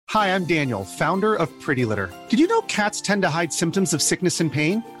Hi, I'm Daniel, founder of Pretty Litter. Did you know cats tend to hide symptoms of sickness and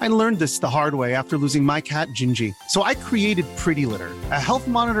pain? I learned this the hard way after losing my cat, Gingy. So I created Pretty Litter, a health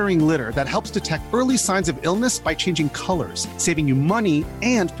monitoring litter that helps detect early signs of illness by changing colors, saving you money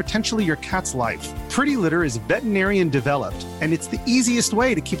and potentially your cat's life. Pretty Litter is veterinarian developed, and it's the easiest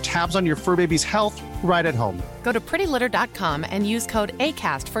way to keep tabs on your fur baby's health right at home. Go to prettylitter.com and use code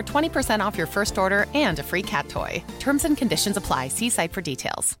ACAST for 20% off your first order and a free cat toy. Terms and conditions apply. See site for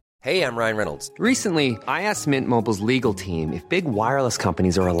details. Hey, I'm Ryan Reynolds. Recently, I asked Mint Mobile's legal team if big wireless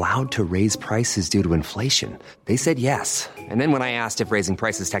companies are allowed to raise prices due to inflation. They said yes. And then when I asked if raising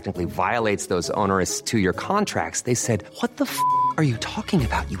prices technically violates those onerous two-year contracts, they said, "What the f*** are you talking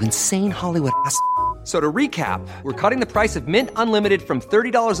about, you insane Hollywood ass?" So to recap, we're cutting the price of Mint Unlimited from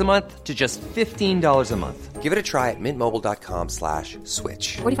 $30 a month to just $15 a month. Give it a try at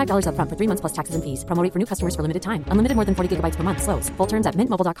mintmobile.com/switch. $45 up front for 3 months plus taxes and fees. Promo rate for new customers for limited time. Unlimited more than 40 gigabytes per month. Slows full terms at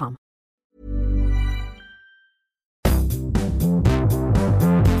mintmobile.com.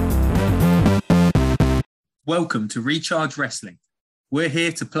 Welcome to Recharge Wrestling. We're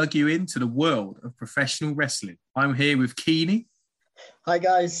here to plug you into the world of professional wrestling. I'm here with Keeney. Hi,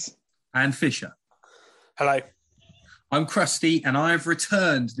 guys. And Fisher. Hello. I'm Krusty, and I have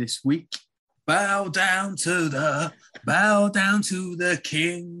returned this week. Bow down to the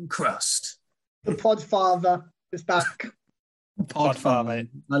King Crust. The Podfather is back. Podfather.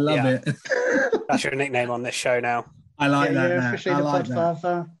 I love it. That's your nickname on this show now. I like that. Yeah, officially the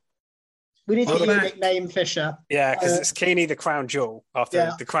Podfather. We need to get you a nickname, Fisher. Yeah, because it's Keeney the Crown Jewel,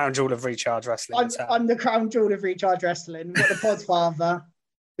 after the Crown Jewel of Recharge Wrestling. I'm the Crown Jewel of Recharge Wrestling. What the Podfather.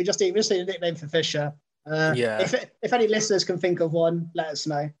 We just need a nickname for Fisher. If any listeners can think of one, let us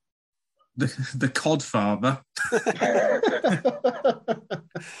know. The Codfather.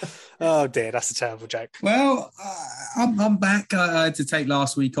 Oh dear, that's a terrible joke. Well, I'm back. I had to take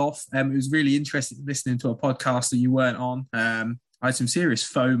last week off. It was really interesting listening to a podcast that you weren't on. I had some serious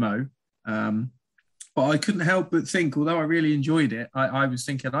FOMO. But I couldn't help but think, although I really enjoyed it, I was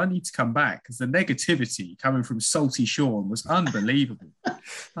thinking I need to come back because the negativity coming from Salty Sean was unbelievable.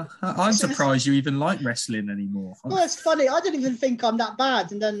 I'm surprised you even like wrestling anymore. Well, it's funny. I didn't even think I'm that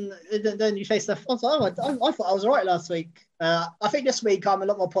bad. And then you say stuff. I thought I was all right last week. I think this week I'm a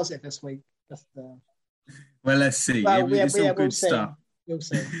lot more positive this week. Well, let's see. It's all good stuff. We'll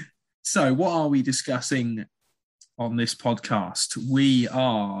see. So what are we discussing on this podcast? We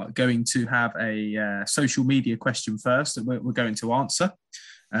are going to have a social media question first that we're going to answer.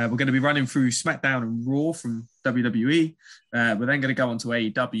 We're going to be running through SmackDown and Raw from WWE. We're then going to go on to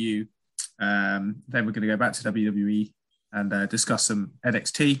AEW. Then we're going to go back to WWE and discuss some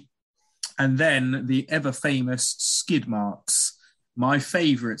NXT. And then the ever-famous skid marks, my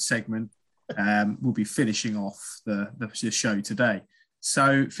favourite segment, will be finishing off the show today.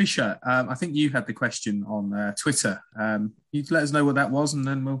 So, Fisher, I think you had the question on Twitter. You let us know what that was, and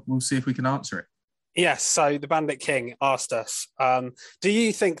then we'll see if we can answer it. Yes, so the Bandit King asked us, do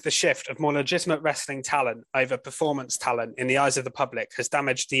you think the shift of more legitimate wrestling talent over performance talent in the eyes of the public has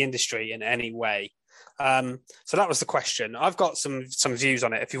damaged the industry in any way? So that was the question. I've got some views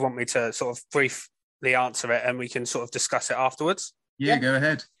on it if you want me to sort of briefly answer it, and we can sort of discuss it afterwards. Yeah, go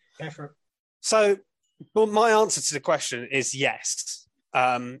ahead. Go for it. So, well, my answer to the question is yes.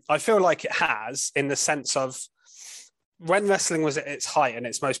 I feel like it has, in the sense of when wrestling was at its height and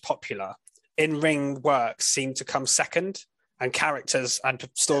its most popular, in-ring work seemed to come second and characters and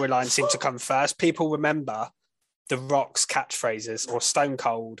storylines seemed to come first. People remember The Rock's catchphrases or Stone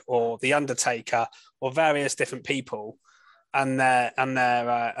Cold or The Undertaker or various different people and their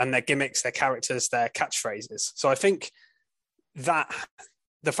gimmicks, their characters, their catchphrases. So I think that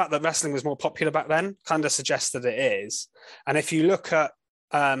the fact that wrestling was more popular back then kind of suggests that it is. And if you look at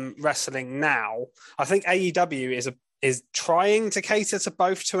wrestling now, I think AEW is trying to cater to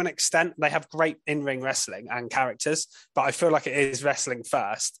both to an extent. They have great in-ring wrestling and characters, but I feel like it is wrestling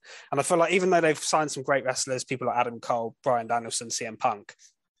first. And I feel like even though they've signed some great wrestlers, people like Adam Cole, Bryan Danielson, CM Punk,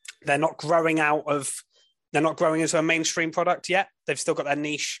 they're not growing into a mainstream product yet. They've still got their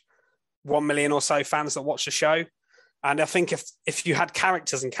niche 1 million or so fans that watch the show. And I think if you had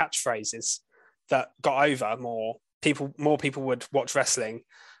characters and catchphrases that got over more people would watch wrestling.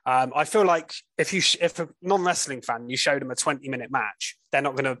 I feel like if a non-wrestling fan, you showed them a 20-minute match, they're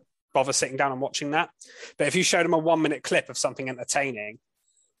not going to bother sitting down and watching that. But if you showed them a 1-minute clip of something entertaining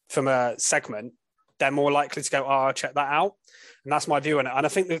from a segment, they're more likely to go, I'll check that out. And that's my view on it. And I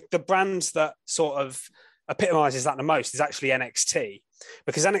think the brands that sort of epitomizes that the most is actually NXT,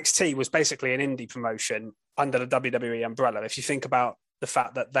 because NXT was basically an indie promotion under the WWE umbrella. If you think about the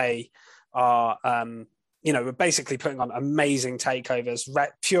fact that they are were basically putting on amazing takeovers,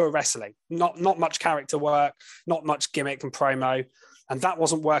 pure wrestling, not much character work, not much gimmick and promo. And that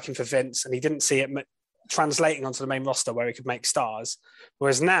wasn't working for Vince, and he didn't see it translating onto the main roster where he could make stars.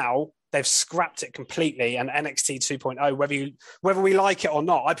 Whereas now they've scrapped it completely, and NXT 2.0, whether we like it or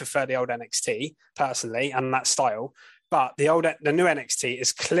not, I prefer the old NXT personally and that style. But the new NXT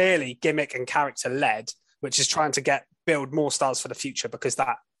is clearly gimmick and character led, which is trying to build more stars for the future, because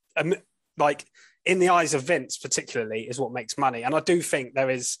that, in the eyes of Vince particularly, is what makes money. And I do think there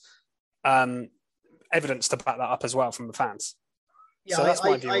is evidence to back that up as well from the fans. Yeah, so that's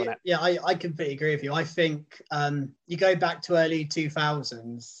my view on it. Yeah, I completely agree with you. I think you go back to early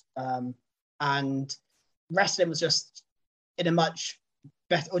 2000s and wrestling was just in a much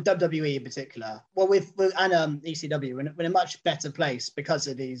better, or WWE in particular, well, with and ECW, in a much better place because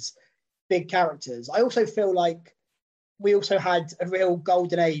of these big characters. I also feel like we also had a real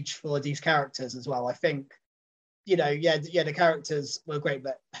golden age for these characters as well. I think, the characters were great,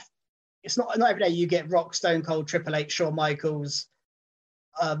 but it's not every day you get Rock, Stone Cold, Triple H, Shawn Michaels,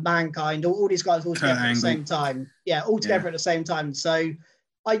 Mankind, all these guys all together at the same time. Yeah, all together at the same time. So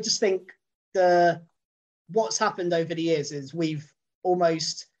I just think what's happened over the years is we've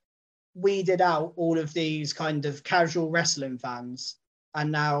almost weeded out all of these kind of casual wrestling fans,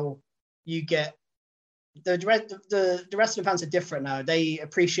 and now you get the wrestling fans are different now. They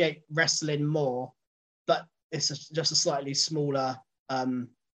appreciate wrestling more, but it's just a slightly smaller kind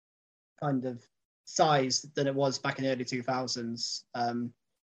of size than it was back in the early 2000s.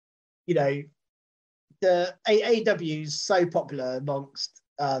 The AEW is so popular amongst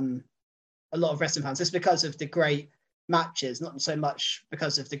a lot of wrestling fans. It's because of the great matches, not so much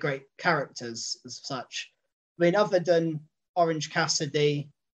because of the great characters as such. I mean, other than Orange Cassidy,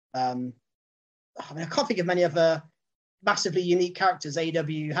 I can't think of many other massively unique characters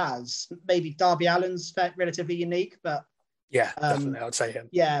AEW has. Maybe Darby Allin's relatively unique, but yeah, definitely, I'd say him.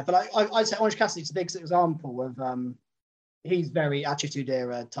 Yeah, but I'd say Orange Cassidy's a big example of he's very Attitude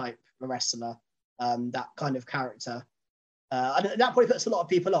Era type of wrestler, that kind of character. And that probably puts a lot of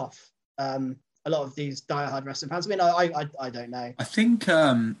people off. A lot of these diehard wrestling fans. I mean, I don't know. I think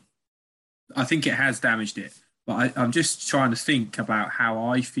it has damaged it. But I'm just trying to think about how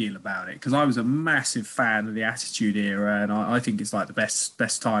I feel about it, because I was a massive fan of the Attitude Era, and I think it's like the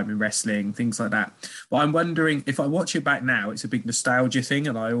best time in wrestling, things like that. But I'm wondering, if I watch it back now, it's a big nostalgia thing,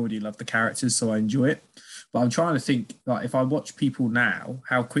 and I already love the characters, so I enjoy it. But I'm trying to think, like, if I watch people now,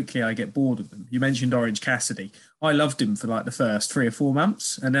 how quickly I get bored of them. You mentioned Orange Cassidy. I loved him for like the first 3 or 4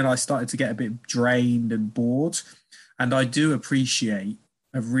 months, and then I started to get a bit drained and bored. And I do appreciate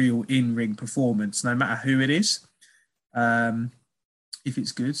a real in-ring performance, no matter who it is, if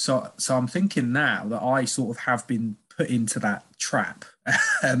it's good. So I'm thinking now that I sort of have been put into that trap.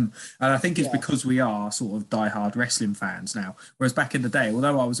 And I think it's because we are sort of diehard wrestling fans now. Whereas back in the day,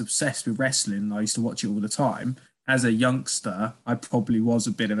 although I was obsessed with wrestling, I used to watch it all the time. As a youngster, I probably was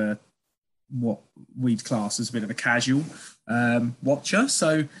a bit of what we'd class as a bit of a casual watcher.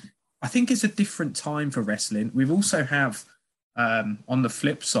 So I think it's a different time for wrestling. We've also have, on the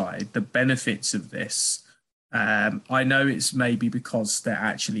flip side, the benefits of this. I know it's maybe because they're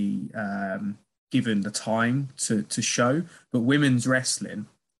actually given the time to show, but women's wrestling,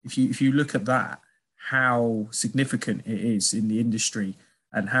 if you look at that, how significant it is in the industry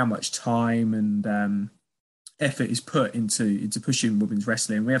and how much time and effort is put into pushing women's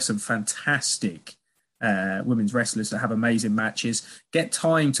wrestling. We have some fantastic women's wrestlers that have amazing matches, get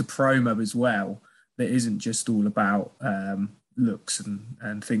time to promo as well, that isn't just all about looks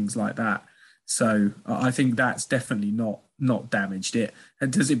and things like that. So I think that's definitely not damaged it.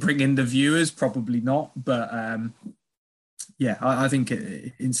 And does it bring in the viewers? Probably not. But I think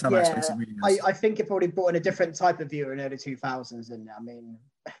in some aspects it really does. I think it probably brought in a different type of viewer in early 2000s. And I mean,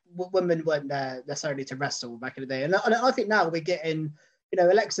 women weren't there necessarily to wrestle back in the day. And I think now we're getting,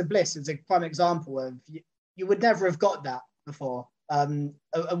 Alexa Bliss is a prime example of you would never have got that before.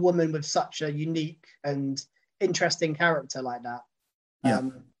 A woman with such a unique and interesting character like that. Yeah.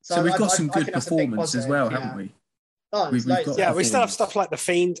 So we've got some good performance as well, haven't we? Oh, we still have stuff like The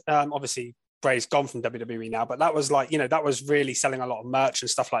Fiend. Obviously, Bray's gone from WWE now, but that was that was really selling a lot of merch and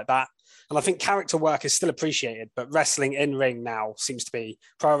stuff like that. And I think character work is still appreciated, but wrestling in ring now seems to be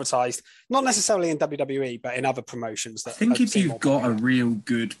prioritized, not necessarily in WWE, but in other promotions. I think if you've got a real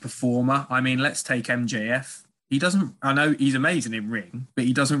good performer, I mean, let's take MJF. I know he's amazing in ring, but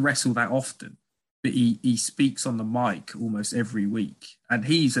he doesn't wrestle that often. But he speaks on the mic almost every week, and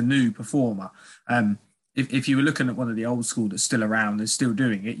he's a new performer. If you were looking at one of the old school that's still around and still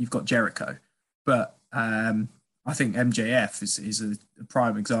doing it, you've got Jericho. But I think MJF is a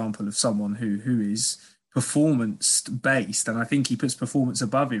prime example of someone who is performance based, and I think he puts performance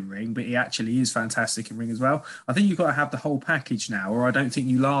above in ring, but he actually is fantastic in ring as well. I think you've got to have the whole package now, or I don't think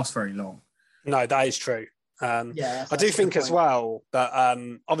you last very long. No, that is true. Yeah, I do think as well that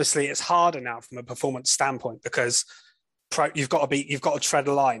obviously it's harder now from a performance standpoint because you've got to tread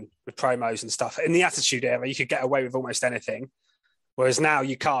a line with promos and stuff. In the Attitude Era, you could get away with almost anything, whereas now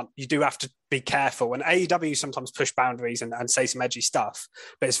you can't. You do have to be careful. And AEW sometimes push boundaries and say some edgy stuff,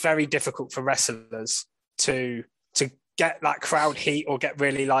 but it's very difficult for wrestlers to get that crowd heat or get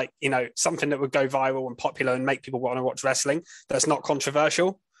really something that would go viral and popular and make people want to watch wrestling that's not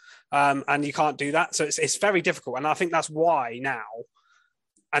controversial. And you can't do that. So it's very difficult. And I think that's why now,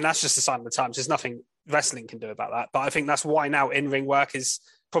 and that's just a sign of the times, there's nothing wrestling can do about that. But I think that's why now in-ring work is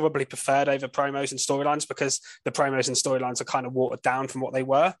probably preferred over promos and storylines, because the promos and storylines are kind of watered down from what they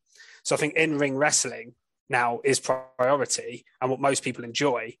were. So I think in-ring wrestling now is priority and what most people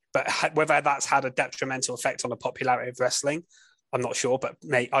enjoy. But whether that's had a detrimental effect on the popularity of wrestling, I'm not sure. But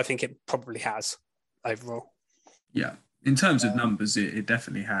I think it probably has overall. Yeah. In terms of numbers, it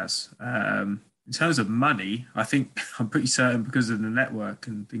definitely has. In terms of money, I think I'm pretty certain because of the network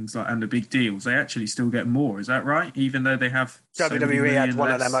and things like and the big deals, they actually still get more. Is that right? Even though they have WWE had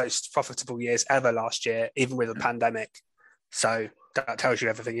one of their most profitable years ever last year, even with a pandemic. So that tells you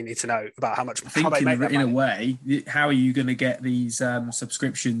everything you need to know about how much. I think in a way, how are you going to get these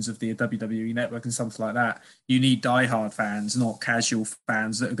subscriptions of the WWE network and something like that? You need diehard fans, not casual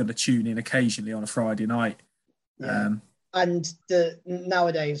fans that are going to tune in occasionally on a Friday night. Yeah. And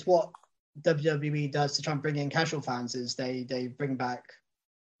nowadays, what WWE does to try and bring in casual fans is they bring back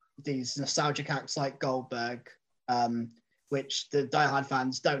these nostalgic acts like Goldberg, which the diehard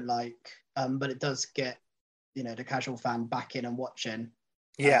fans don't like, but it does get the casual fan back in and watching.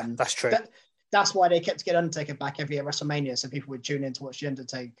 Yeah, that's true. That's why they kept to get Undertaker back every year at WrestleMania, so people would tune in to watch the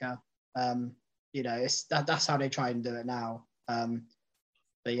Undertaker. That's how they try and do it now.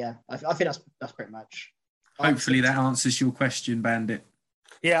 But yeah, I think that's pretty much. Hopefully that answers your question, Bandit.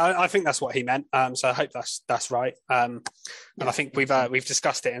 Yeah, I think that's what he meant. So I hope that's right. And I think we've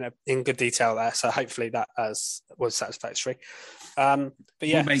discussed it in good detail there. So hopefully that was satisfactory. But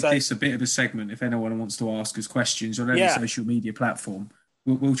yeah, we'll make this a bit of a segment. If anyone wants to ask us questions on any social media platform,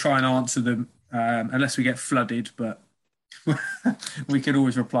 we'll try and answer them unless we get flooded. But we can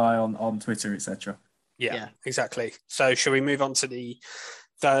always reply on Twitter, etc. Yeah, exactly. So should we move on to the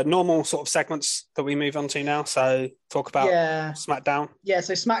normal sort of segments that we move on to now? So talk about SmackDown. Yeah,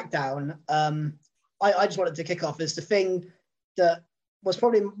 so SmackDown, I just wanted to kick off as the thing that was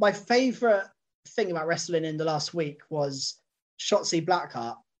probably my favourite thing about wrestling in the last week was Shotzi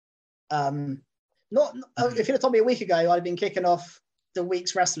Blackheart. If you'd have told me a week ago I'd have been kicking off the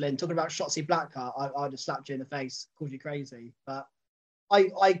week's wrestling talking about Shotzi Blackheart, I'd have slapped you in the face, called you crazy. But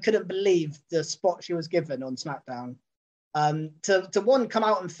I couldn't believe the spot she was given on SmackDown. To one come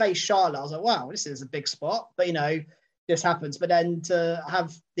out and face Charlotte, I was like, wow, this is a big spot, but this happens. But then to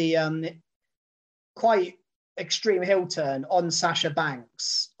have the quite extreme heel turn on Sasha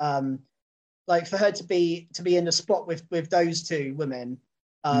Banks, like for her to be in the spot with those two women,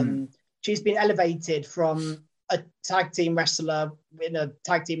 she's been elevated from a tag team wrestler in a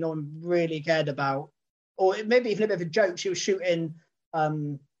tag team no one really cared about, or maybe even a bit of a joke. She was shooting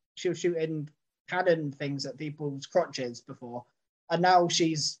cannon things at people's crotches before, and now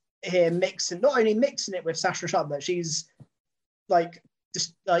she's here not only mixing it with Sasha Sharp, but she's like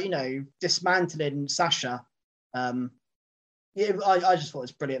just dismantling Sasha. I just thought it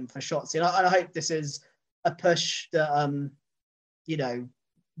was brilliant for Shotzi, and I hope this is a push that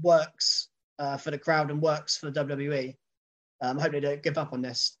works for the crowd and works for WWE. I hope they don't give up on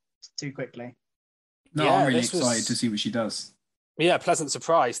this too quickly. No, I'm really excited to see what she does. Yeah, pleasant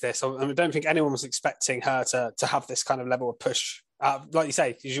surprise this. I don't think anyone was expecting her to have this kind of level of push. Like you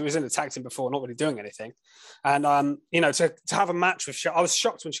say, she was in the tag team before, not really doing anything. And, to have a match with Charlotte, I was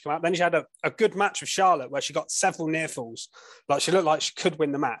shocked when she came out. Then she had a good match with Charlotte where she got several near falls. Like she looked like she could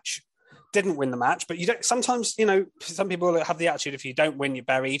win the match. Didn't win the match, but you don't. Sometimes, some people have the attitude, if you don't win, you're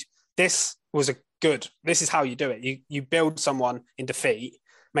buried. This was this is how you do it. You build someone in defeat,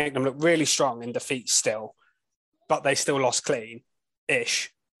 make them look really strong in defeat still, but they still lost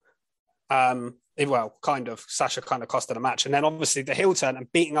clean-ish. Kind of. Sasha kind of costed a match. And then obviously the heel turn and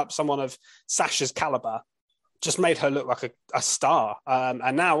beating up someone of Sasha's caliber just made her look like a star.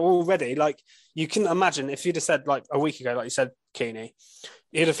 And now already, like, you can imagine if you'd have said like a week ago, like you said, Keeney,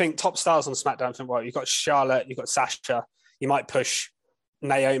 you'd have think top stars on SmackDown. Think, well, you've got Charlotte, you've got Sasha, you might push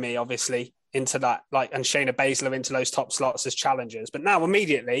Naomi, obviously, into that, like, and Shayna Baszler into those top slots as challengers. But now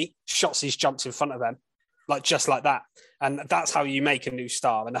immediately, Shotzi's jumped in front of them. like just like that. And that's how you make a new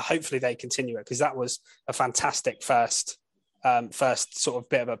star. And hopefully they continue it, because that was a fantastic first sort of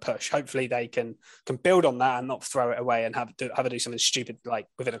bit of a push. Hopefully they can build on that and not throw it away and have to do something stupid like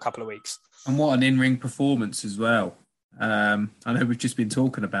within a couple of weeks. And what an in-ring performance as well. I know we've just been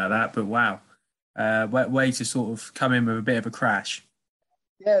talking about that, but wow, way to sort of come in with a bit of a crash.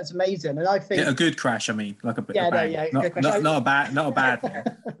 Yeah, it's amazing, and I think a good crash. I mean, like a bit. Not a bad thing.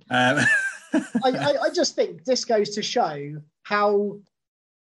 I just think this goes to show how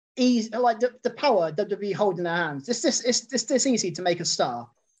easy, like the power WWE hold in their hands. It's this easy to make a star.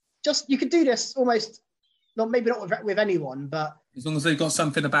 Just you could do this almost, maybe not with anyone, but as long as they've got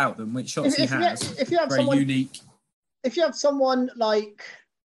something about them, which Shotzi has. If you have very someone unique. If you have someone like,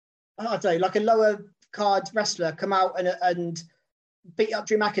 I don't know, like a lower card wrestler come out and beat up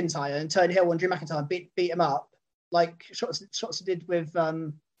Drew McIntyre and turn heel on Drew McIntyre and beat him up, like Shotzi did with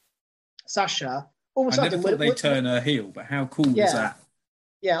Sasha. All of a sudden, I never thought they'd turn her heel, but how cool is that?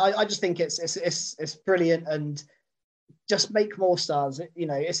 Yeah, I just think it's brilliant, and just make more stars. You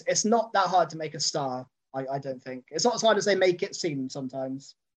know, it's not that hard to make a star. I don't think it's not as hard as they make it seem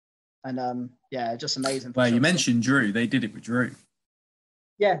sometimes. And just amazing. Well, you mentioned Drew. They did it with Drew.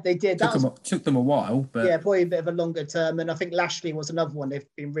 Yeah, they did. Took them a while, but yeah, probably a bit of a longer term. And I think Lashley was another one they've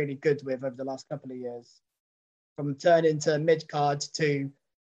been really good with over the last couple of years, from turning to mid card to,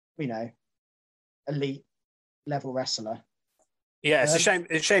 elite level wrestler. Yeah, it's a shame.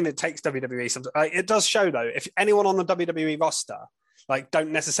 It's a shame it takes WWE sometimes. It does show though, if anyone on the WWE roster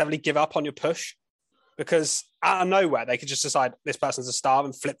don't necessarily give up on your push, because out of nowhere they could just decide this person's a star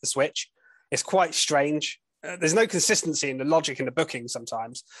and flip the switch. It's quite strange. There's no consistency in the logic in the booking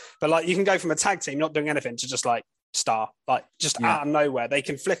sometimes, but you can go from a tag team not doing anything to just star, out of nowhere. They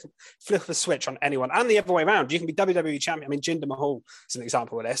can flip the switch on anyone, and the other way around. You can be WWE champion. I mean, Jinder Mahal is an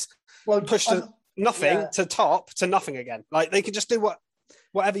example of this. Well, push to nothing to top to nothing again. They can just do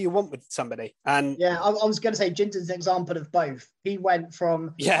whatever you want with somebody. And I was going to say Jinder's an example of both. He went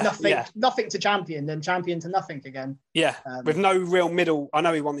from nothing to champion, then champion to nothing again. Yeah, with no real middle. I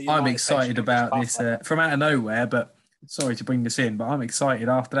know he won the United I'm excited about this from out of nowhere, but sorry to bring this in, but I'm excited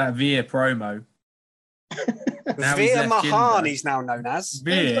after that Veer promo. Veer Mahan, he's now known as.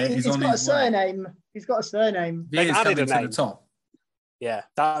 Veer he's got a surname. He's got a surname. Veer's added a name to the top. Yeah,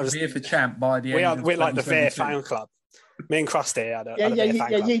 that was Veer for champ by the end. We're like the Veer fan club. Me and Krusty had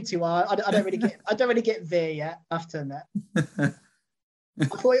a you two are. I don't really get Veer yet. I have to admit. I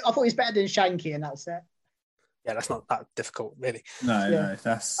thought he was better than Shanky, and that's it. Yeah, that's not that difficult, really. No,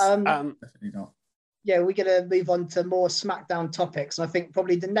 that's definitely not. Yeah, we're going to move on to more SmackDown topics. And I think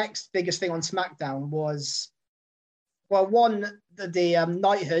probably the next biggest thing on SmackDown was, the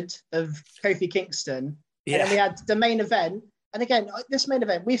knighthood of Kofi Kingston. Yeah. And then we had the main event. And again, this main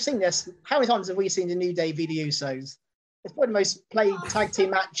event, we've seen this. How many times have we seen the New Day v. the Usos? It's probably the most played tag team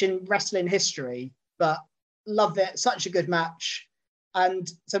match in wrestling history, but love it. Such a good match. And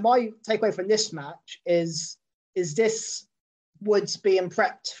so my takeaway from this match is this Woods being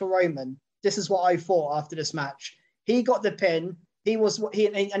prepped for Roman? This is what I thought after this match. He got the pin. He's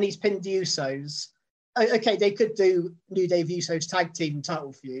pinned the Usos. Okay, they could do New Day v. Usos tag team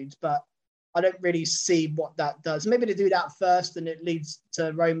title feud, but I don't really see what that does. Maybe they do that first and it leads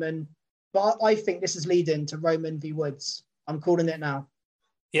to Roman. But I think this is leading to Roman v. Woods. I'm calling it now.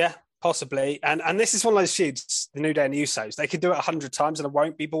 Yeah, possibly. And this is one of those feuds, the New Day and the Usos. They could do it 100 times and I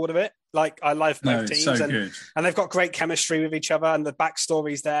won't be bored of it. I love both teams. So and they've got great chemistry with each other and the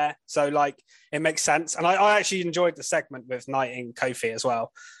backstory's there. So it makes sense. And I actually enjoyed the segment with knighting Kofi as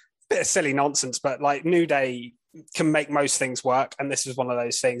well. Bit of silly nonsense, but New Day can make most things work. And this was one of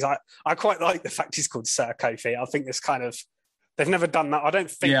those things. I quite like the fact he's called Sir Kofi. I think this kind of, they've never done that. I don't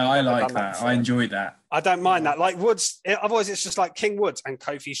think. Yeah, I like that. I enjoyed that. I don't mind that. Woods, otherwise it's just like King Woods and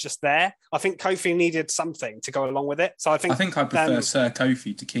Kofi's just there. I think Kofi needed something to go along with it. So I think I prefer Sir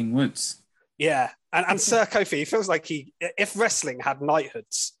Kofi to King Woods. Yeah, and Sir Kofi, he feels like if wrestling had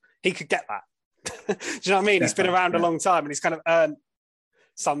knighthoods, he could get that. Do you know what I mean? Definitely, he's been around a long time and he's kind of earned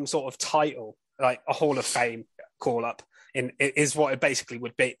some sort of title, like a Hall of Fame call up. Is what it basically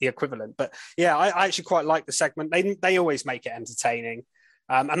would be the equivalent. But yeah, I actually quite like the segment. They always make it entertaining,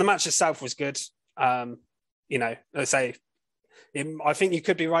 and the match itself was good. Let's say, I think you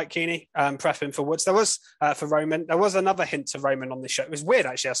could be right, Keeney, prepping for Woods. There was for Roman. There was another hint to Roman on this show. It was weird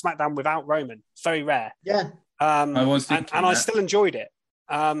actually. A SmackDown without Roman. It's very rare. Yeah. I was thinking and I still enjoyed it.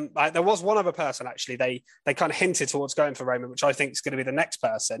 There was one other person actually. They kind of hinted towards going for Roman, which I think is going to be the next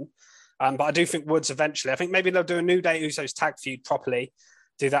person. But I do think Woods eventually. I think maybe they'll do a New Day Usos tag feud properly,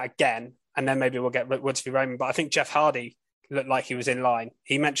 do that again, and then maybe we'll get Woods v. Roman. But I think Jeff Hardy looked like he was in line.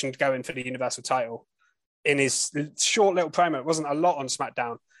 He mentioned going for the Universal title in his short little promo. It wasn't a lot on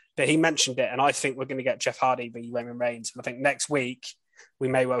SmackDown, but he mentioned it. And I think we're going to get Jeff Hardy v Roman Reigns. And I think next week we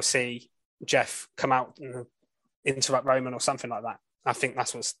may well see Jeff come out and interrupt Roman or something like that. I think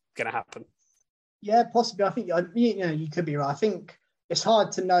that's what's going to happen. Yeah, possibly. I think you could be right. I think it's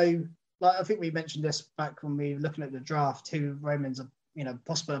hard to know. Like I think we mentioned this back when we were looking at the draft, who Roman's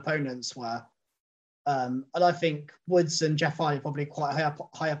possible opponents were. And I think Woods and Jeff Hardy are probably quite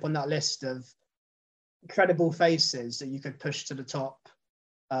high up on that list of credible faces that you could push to the top.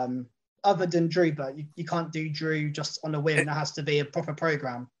 Other than Drew, but you can't do Drew just on a whim. There has to be a proper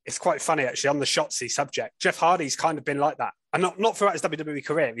program. It's quite funny, actually, on the Shotzi subject. Jeff Hardy's kind of been like that. And not throughout his WWE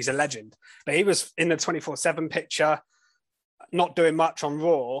career. He's a legend. But he was in the 24/7 picture, not doing much on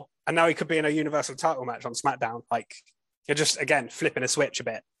Raw. And now he could be in a Universal title match on SmackDown. Like, you're just, again, flipping a switch a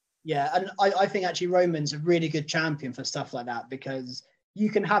bit. Yeah, and I think actually Roman's a really good champion for stuff like that because you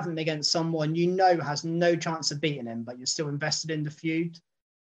can have him against someone has no chance of beating him, but you're still invested in the feud.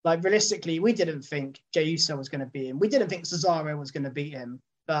 Like, realistically, we didn't think Jey Uso was going to beat him. We didn't think Cesaro was going to beat him,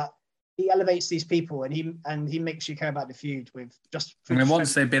 but he elevates these people and he makes you care about the feud with just. And then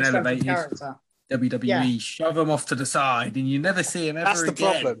once they've been elevated, WWE shove them off to the side, and you never see him ever That's the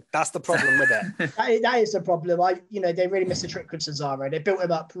again. problem. That's the problem with it. that is the problem. They really missed a trick with Cesaro. They built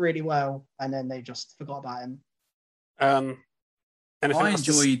him up really well, and then they just forgot about him. I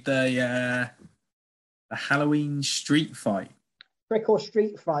enjoyed the Halloween street fight. Trick or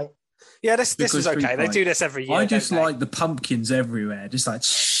street fight. Yeah, this was okay. They do this every year. I just like the pumpkins everywhere. Just like.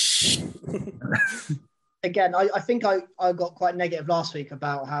 Again, I think I got quite negative last week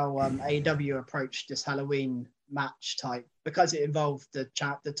about how AEW approached this Halloween match type because it involved the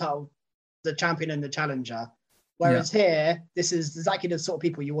champion and the challenger. Whereas here, this is exactly the sort of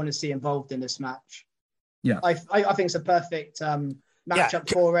people you want to see involved in this match. Yeah, I think it's a perfect matchup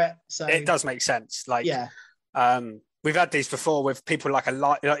for it. So it does make sense. Like, we've had these before with people like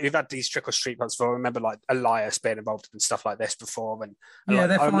you've had these trick or street ones before. I remember like Elias being involved in stuff like this before. And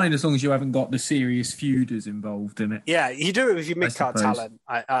they're fine as long as you haven't got the serious feuders involved in it. Yeah, you do it with your mid-card talent.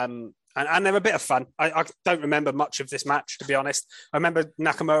 And they're a bit of fun. I don't remember much of this match, to be honest. I remember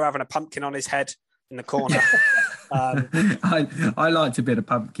Nakamura having a pumpkin on his head in the corner. I liked a bit of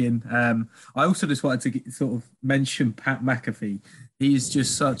pumpkin. I also just wanted to sort of mention Pat McAfee. He's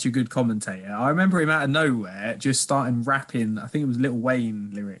just such a good commentator. I remember him out of nowhere just starting rapping, I think it was Lil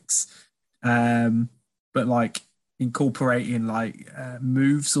Wayne lyrics, but like incorporating like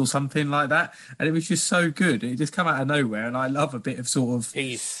moves or something like that. And it was just so good. It just come out of nowhere. And I love a bit of sort of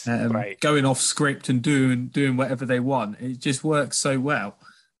going off script and doing whatever they want. It just works so well.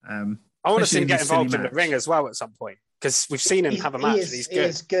 I want to see him get involved in the ring as well at some point. Because we've seen him have a match and he's good. He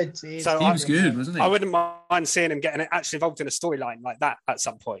is good. He was good, wasn't he? I wouldn't mind seeing him getting actually involved in a storyline like that at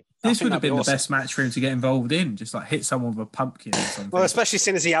some point. This would have been the best match for him to get involved in, just like hit someone with a pumpkin or something. Well, especially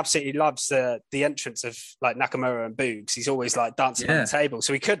seeing as he absolutely loves the entrance of like Nakamura and Boogs. He's always like dancing on the table.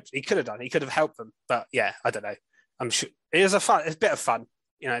 So he could have done. He could have helped them. But yeah, I don't know. I'm sure it was it's a bit of fun.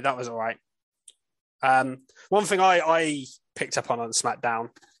 That was all right. One thing I picked up on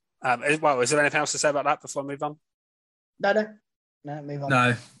SmackDown. Is there anything else to say about that before I move on? No, move on.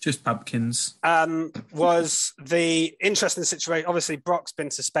 No, just pumpkins. Was the interesting situation. Obviously, Brock's been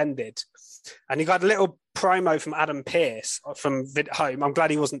suspended, and you got a little promo from Adam Pearce from Home. I'm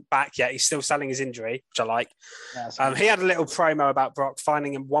glad he wasn't back yet. He's still selling his injury, which I like. He had a little promo about Brock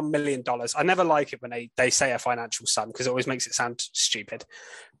fining him $1 million. I never like it when they say a financial sum because it always makes it sound stupid.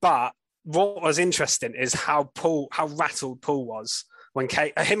 But what was interesting is how rattled Paul was when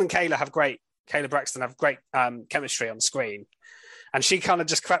him and Kayla Braxton have great chemistry on screen. And she kind of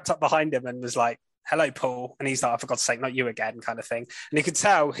just crept up behind him and was like, hello, Paul. And he's like, for God's sake, not you again, kind of thing. And you could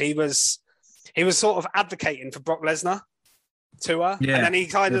tell he was sort of advocating for Brock Lesnar to her. Yeah, and then he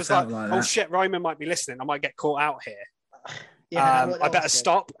kind of was like, oh shit, Roman might be listening. I might get caught out here. I better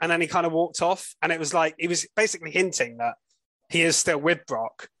stop. And then he kind of walked off. And it was like, he was basically hinting that he is still with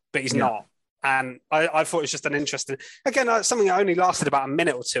Brock, but he's not. And I thought it was just an interesting, again, something that only lasted about a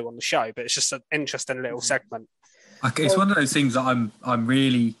minute or two on the show, but it's just an interesting little segment. It's one of those things that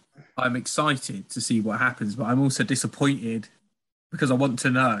I'm excited to see what happens, but I'm also disappointed because I want to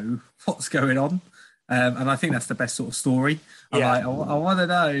know what's going on. And I think that's the best sort of story. I want to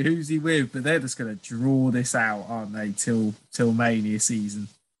know who's he with, but they're just going to draw this out, aren't they, till Mania season?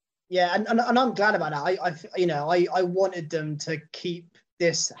 Yeah, and I'm glad about that. I wanted them to keep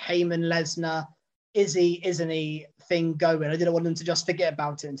this Heyman Lesnar, isn't he thing going. I didn't want them to just forget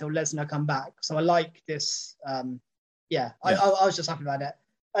about it until Lesnar come back. So I like this. I was just happy about it.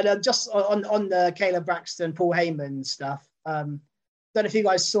 And just on the Kayla Braxton, Paul Heyman stuff. Don't know if you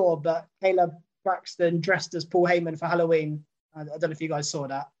guys saw, but Kayla Braxton dressed as Paul Heyman for Halloween. I don't know if you guys saw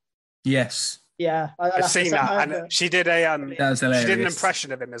that. Yes. Yeah, I've seen that, and she did a that was hilarious. She did an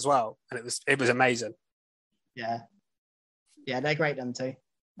impression of him as well, and it was amazing. Yeah, they're great, them two.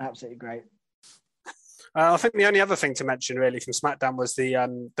 Absolutely great. I think the only other thing to mention really from SmackDown was the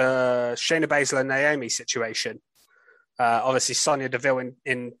Shayna Baszler and Naomi situation. Obviously, Sonya Deville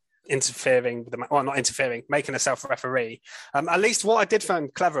interfering with not interfering, making herself a referee. At least what I did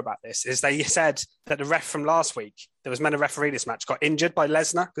find clever about this is they said that the ref from last week, that was meant to referee this match, got injured by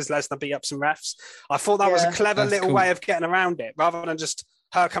Lesnar because Lesnar beat up some refs. I thought that was a clever little way of getting around it, rather than just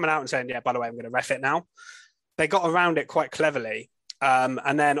her coming out and saying, yeah, by the way, I'm going to ref it now. They got around it quite cleverly.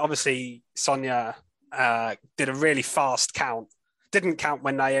 And then obviously Sonya did a really fast count. Didn't count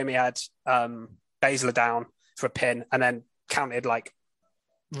when Naomi had Baszler down for a pin, and then counted like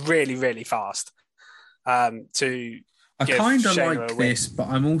really, really fast to. I kind of like this, but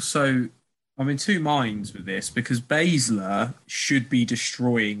I'm in two minds with this because Baszler should be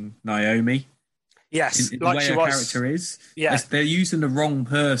destroying Naomi. Yes, the way her character is. Yeah, they're using the wrong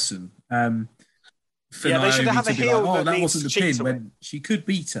person. For Naomi they should have a heel. Like, that wasn't the pin. When she could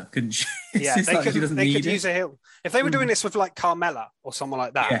beat her, couldn't she? Yeah, they could use a heel. If they were doing this with like Carmella or someone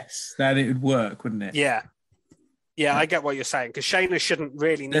like that, yes, then it would work, wouldn't it? Yeah. Yeah, I get what you're saying, because Shayna shouldn't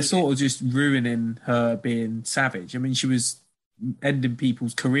really need They're sort of just ruining her being savage. I mean, she was ending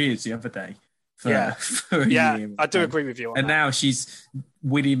people's careers the other day for a year. I do agree with you on that. And now she's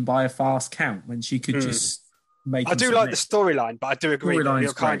winning by a fast count when she could just make I do like the storyline, but I do agree that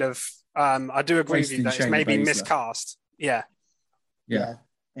you're kind of... I do agree with you that it's maybe miscast. Yeah. No,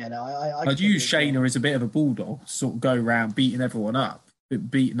 I'd use Shayna as a bit of a bulldog, sort of go around beating everyone up,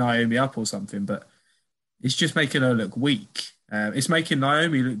 beat Naomi up or something, but it's just making her look weak. It's making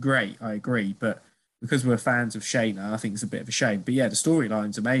Naomi look great, I agree, but because we're fans of Shayna, I think it's a bit of a shame. But yeah, the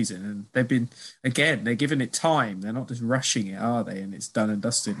storyline's amazing, and they're giving it time. They're not just rushing it, are they? And it's done and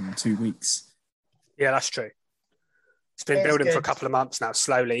dusted in 2 weeks. Yeah, that's true. It's been building for a couple of months now,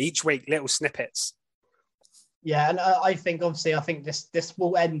 slowly. Each week, little snippets. Yeah, and I think this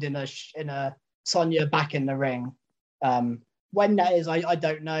will end in a Sonya back in the ring. When that is, I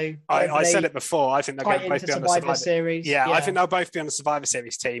don't know. I said it before. I think they're going to both be on the Survivor Series. Yeah, I think they'll both be on the Survivor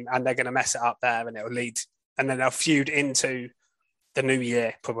Series team, and they're going to mess it up there, and it'll lead, and then they'll feud into the new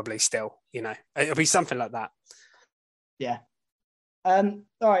year, probably. Still, it'll be something like that. Yeah. All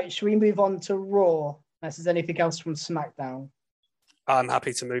right. Should we move on to Raw? Unless there's anything else from SmackDown. I'm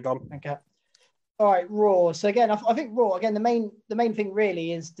happy to move on. Okay. All right, Raw. So again, I think Raw. Again, the main thing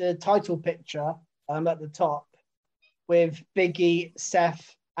really is the title picture at the top, with Big E,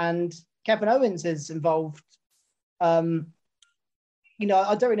 Seth, and Kevin Owens is involved. I don't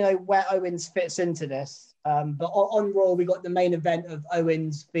really know where Owens fits into this. But on Raw, we got the main event of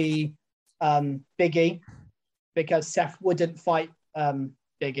Owens v Big E, because Seth wouldn't fight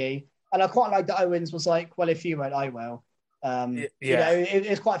Big E. And I quite like that Owens was like, well, if you won't, I will.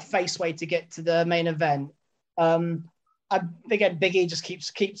 It's quite a face way to get to the main event. Again, Big E just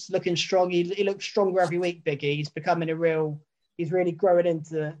keeps looking strong. He looks stronger every week, Big E. He's becoming he's really growing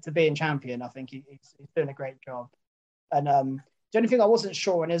into being champion. I think he's doing a great job. And the only thing I wasn't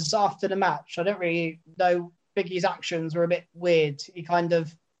sure on is after the match, I don't really know, Big E's actions were a bit weird.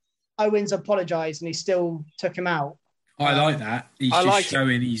 Owens apologised and he still took him out. I like that. He's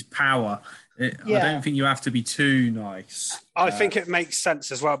showing his power. I don't think you have to be too nice. I think it makes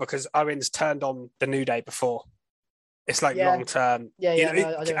sense as well, because Owens turned on the New Day before. It's like long term.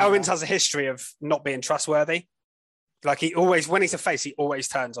 Owens has a history of not being trustworthy. Like he always, when he's a face, he always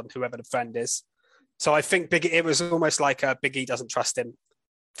turns on whoever the friend is. So I think it was almost like a Big E doesn't trust him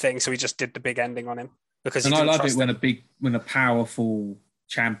thing. So he just did the big ending on him because. And I love it when a powerful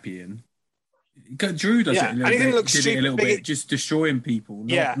champion. Drew does it a little bit, just destroying people,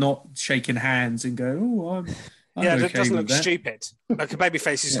 not shaking hands and going, I'm okay it doesn't look that. Stupid. Like a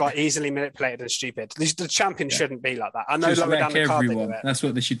babyface is like easily manipulated and stupid. The champion shouldn't be like that. I know just lower down the card they do it. That's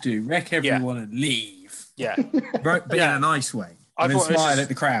what they should do. Wreck everyone and leave. Yeah. But in a nice way. And then smile at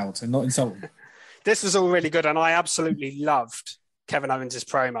the crowd and not insult them. This was all really good, and I absolutely loved Kevin Owens'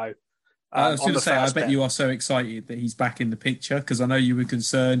 promo. I was going to say, I bet you are so excited that he's back in the picture, because I know you were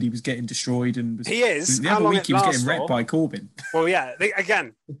concerned he was getting destroyed. He is. The other week he was getting wrecked by Corbin. Well, yeah.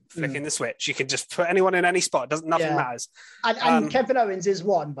 Again, flicking the switch. You can just put anyone in any spot. Nothing matters. And Kevin Owens is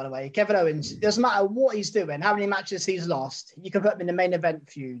one, by the way. Kevin Owens, doesn't matter what he's doing, how many matches he's lost, you can put him in the main event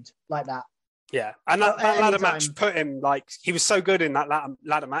feud like that. Yeah. And that ladder match put him, like, he was so good in that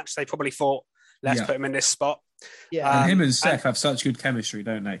ladder match, they probably thought, let's put him in this spot. Yeah. And him and Seth have such good chemistry,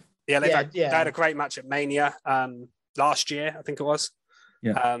 don't they? Yeah, they had a great match at Mania last year, I think it was.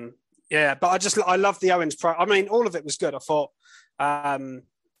 Yeah. Yeah, but I love the Owens I mean, all of it was good. I thought the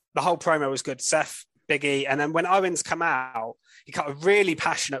whole promo was good. Seth, Big E, and then when Owens come out, he cut a really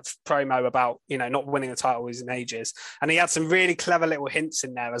passionate promo about, not winning the title in ages. And he had some really clever little hints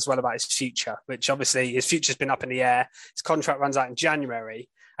in there as well about his future, which obviously his future's been up in the air. His contract runs out in January.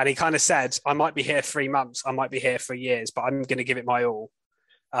 And he kind of said, I might be here 3 months, I might be here 3 years, but I'm going to give it my all.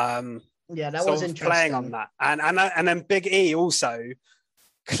 Yeah, that was interesting. Playing on that. And then Big E also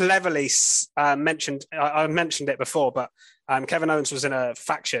cleverly mentioned, I mentioned it before, but Kevin Owens was in a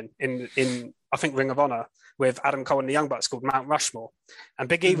faction in I think Ring of Honor with Adam Cole and the Young Bucks called Mount Rushmore. And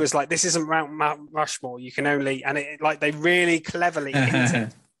Big E was like, this isn't Mount Rushmore. You can only, and they really cleverly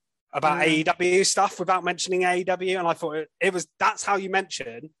hinted about AEW stuff without mentioning AEW. And I thought that's how you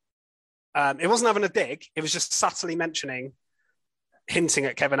mention. It wasn't having a dig. It was just subtly hinting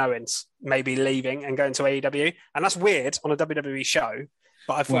at Kevin Owens maybe leaving and going to AEW. And that's weird on a WWE show,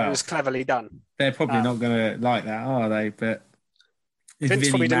 but I thought it was cleverly done. They're probably not going to like that, are they? But Vince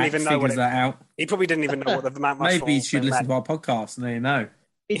probably didn't even know what that out. He probably didn't even know what the Mount Rushmore. Maybe he should listen to our podcast and then know.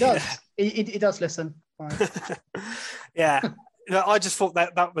 He does. He does listen. Yeah. I just thought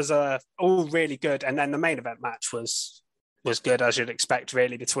that was all really good. And then the main event match was good, as you'd expect,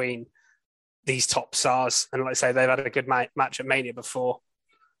 really, between these top stars. And like I say, they've had a good match at Mania before.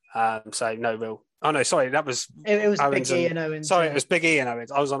 So no real... Oh, no, sorry, that was... It was Owens Big E and Owens. Sorry, it was Big E and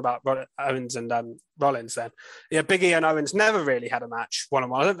Owens. I was on about Owens and Rollins then. Yeah, Big E and Owens never really had a match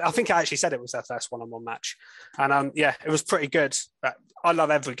one-on-one. I think I actually said it was their first one-on-one match. And yeah, it was pretty good. I love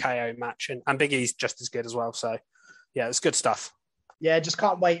every KO match, and Big E's just as good as well. So yeah, it's good stuff. Yeah, just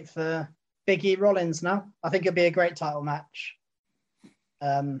can't wait for Big E Rollins now. I think it'll be a great title match.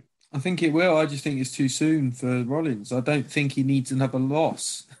 I think it will. I just think it's too soon for Rollins. I don't think he needs another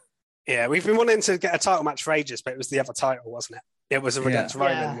loss. Yeah, we've been wanting to get a title match for ages, but it was the other title, wasn't it? It was against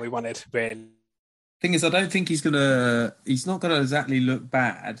Roman we wanted, really. Thing is, I don't think he's not gonna exactly look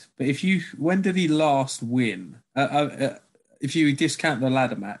bad. But when did he last win? If you discount the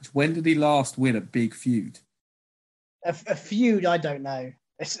ladder match, when did he last win a big feud? A feud, I don't know.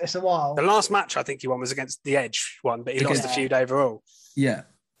 It's a while. The last match I think he won was against the Edge one, but he lost the feud overall. Yeah.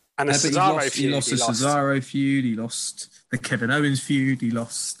 And the Cesaro feud. He lost the Cesaro feud. He lost the Kevin Owens feud. He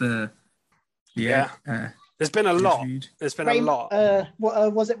lost the... There's been a lot. There's been a lot.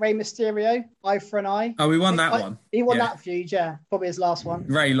 Was it Rey Mysterio? Eye for an eye? Oh, we won that one. He won that feud, yeah. Probably his last one.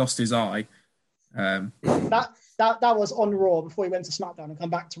 Ray lost his eye. That was on Raw before he went to SmackDown and come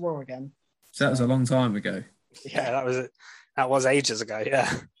back to Raw again. So that was a long time ago. Yeah, that was ages ago.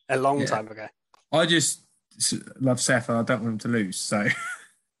 Yeah, a long time ago. I just love Seth and I don't want him to lose. So,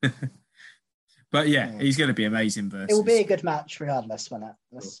 but yeah, he's going to be amazing. Versus. It will be a good match regardless.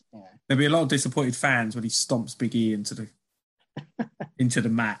 There'll be a lot of disappointed fans when he stomps Big E into the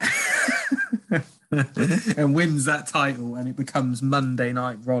mat and wins that title, and it becomes Monday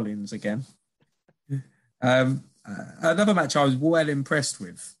Night Rollins again. Another match I was really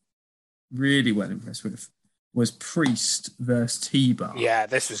well impressed with, was Priest versus T-Bar. Yeah,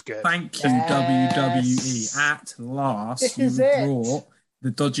 this was good. Thank you, WWE. At last, you brought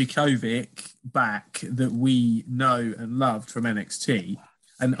the Dodgikovic back that we know and loved from NXT.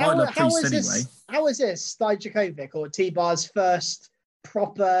 And I love Priest anyway. How is this Dodgikovic or T-Bar's first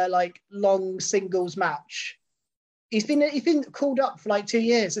proper, long singles match? He's been called up for 2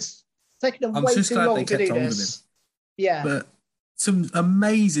 years. It's taken him way too long to do this. Yeah. But some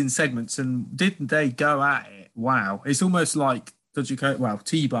amazing segments, and didn't they go at it? Wow. It's almost like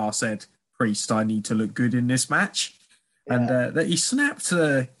T-Bar said, Priest, I need to look good in this match. Yeah. And that he snapped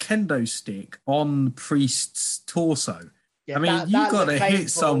a kendo stick on Priest's torso. Yeah, I mean, you got to hit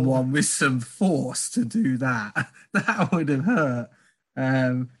someone with some force to do that. That would have hurt.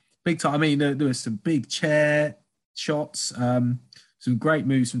 Big time. I mean, there was some big chair shots, some great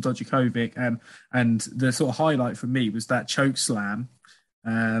moves from Dodgikovic. And the sort of highlight for me was that choke slam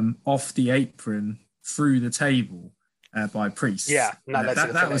off the apron through the table by Priest. Yeah,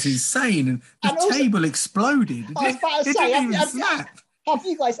 that was insane. And the table exploded. I was about to say, have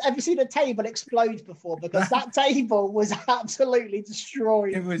you guys ever seen a table explode before? Because that table was absolutely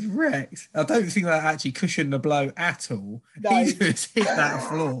destroyed. It was wrecked. I don't think that actually cushioned the blow at all. No. He just hit that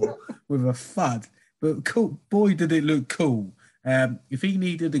floor with a thud. But cool, boy, did it look cool. If he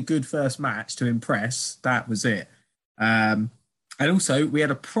needed a good first match to impress, that was it. And also, we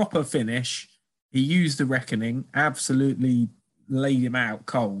had a proper finish. He used the Reckoning, absolutely laid him out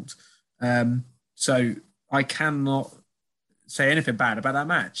cold. So I cannot say anything bad about that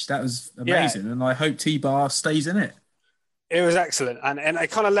match. That was amazing, and I hope T-Bar stays in it. It was excellent. And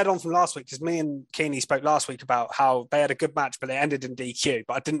it kind of led on from last week because me and Keeney spoke last week about how they had a good match, but they ended in DQ.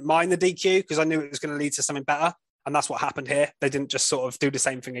 But I didn't mind the DQ because I knew it was going to lead to something better. And that's what happened here. They didn't just sort of do the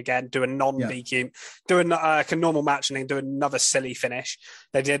same thing again, do a non-DQ, do a normal match and then do another silly finish.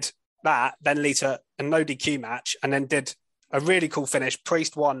 They did that, then lead to a no DQ match, and then did a really cool finish.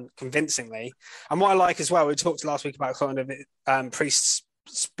 Priest won convincingly. And what I like as well, we talked last week about kind of Priest's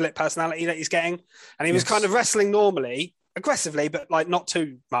split personality that he's getting. And he was kind of wrestling normally, aggressively, but like not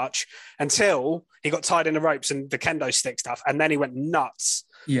too much until he got tied in the ropes and the kendo stick stuff. And then he went nuts.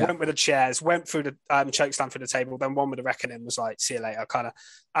 Went with the chairs, went through the chokeslam through the table, then one with the reckoning, was like, see you later, kind of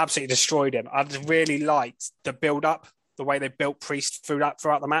absolutely destroyed him. I just really liked the build-up, the way they built Priest throughout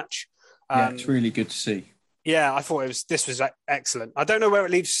the match. It's really good to see. Yeah, I thought this was excellent. I don't know where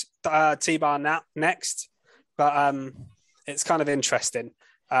it leaves T-Bar now next, but it's kind of interesting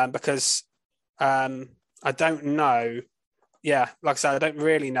because I don't know. Yeah, like I said, I don't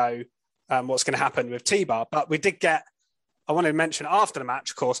really know what's going to happen with T-Bar, but we did get, I wanted to mention after the match,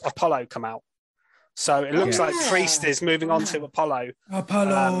 of course, Apollo come out. So it looks like Priest is moving on to Apollo.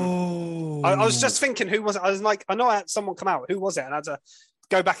 Apollo. I was just thinking, who was it? I was like, I know I had someone come out. Who was it? And I had to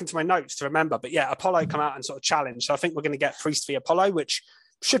go back into my notes to remember. But yeah, Apollo come out and sort of challenge. So I think we're going to get Priest v Apollo, which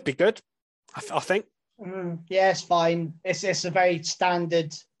should be good, I think. Yeah, it's fine. It's a very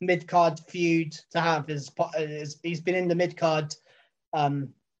standard mid-card feud to have. He's been in the mid-card,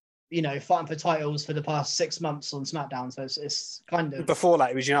 fighting for titles for the past 6 months on SmackDown. So it's kind of... Before that,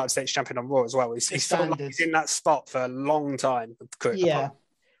 he was United States champion on Raw as well. He's felt like he's in that spot for a long time. Yeah.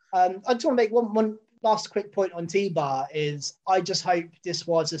 I just want to make one last quick point on T-Bar is I just hope this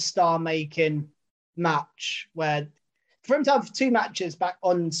was a star-making match where for him to have 2 matches back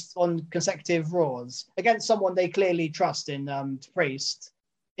on consecutive Raws against someone they clearly trust in Priest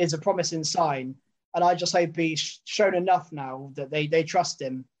is a promising sign. And I just hope he's shown enough now that they trust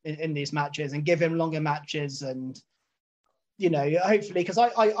him in these matches and give him longer matches. And, hopefully, because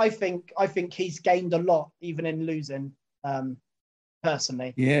I think he's gained a lot even in losing,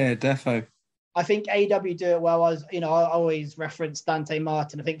 personally. Yeah, defo. I think AEW do it well. I always reference Dante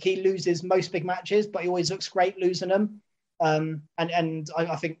Martin. I think he loses most big matches, but he always looks great losing them. And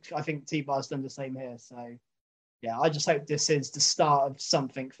I think T-Bar's done the same here. So, yeah, I just hope this is the start of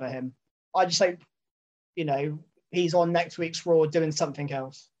something for him. I just hope, he's on next week's Raw doing something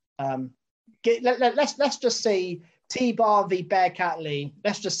else. Let's just see T-Bar v Bearcat Lee.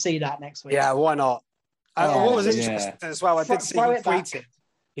 Let's just see that next week. Yeah, why not? What was interesting as well, I did see he tweeted.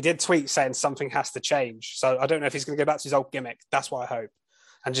 He did tweet saying something has to change. So I don't know if he's going to go back to his old gimmick. That's what I hope.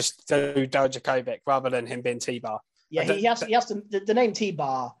 And just do Dijakovic rather than him being T-Bar. Yeah, he has to, the name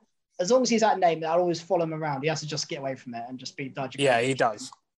T-Bar, as long as he's that name, I'll always follow him around. He has to just get away from it and just be Dijakovic. Yeah, he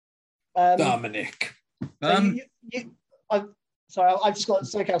does. Dominic. I've just got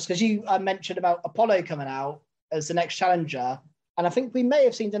something else because you mentioned about Apollo coming out as the next challenger. And I think we may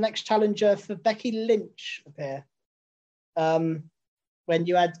have seen the next challenger for Becky Lynch appear. When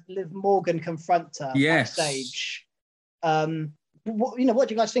you had Liv Morgan confront her backstage. What do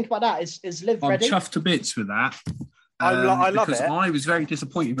you guys think about that? Is Liv ready? I'm chuffed to bits with that. I love it. Because I was very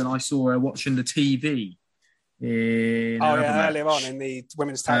disappointed when I saw her watching the TV. Earlier on in the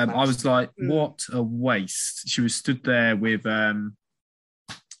women's tag match. I was like, what a waste. She was stood there with, who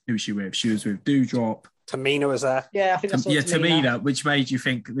was she with? She was with Doudrop. Tamina was there. Yeah, I think that's Tamina, which made you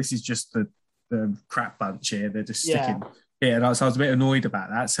think this is just the crap bunch here. They're just sticking. Yeah, and so I was a bit annoyed about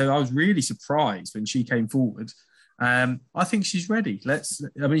that. So I was really surprised when she came forward. I think she's ready. I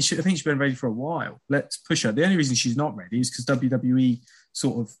think she's been ready for a while. Let's push her. The only reason she's not ready is because WWE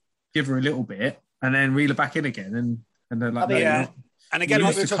sort of give her a little bit and then reel her back in again. And they're like, And again,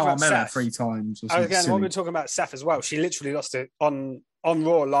 what we were talking about Seth 3 times. What we were talking about Seth as well. She literally lost it on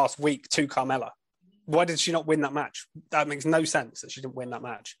Raw last week to Carmella. Why did she not win that match? That makes no sense that she didn't win that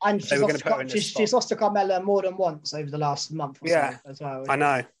match. And she's lost to Carmella more than once over the last month or so as well. I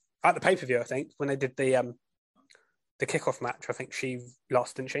know. At the pay-per-view, I think, when they did the kickoff match, I think she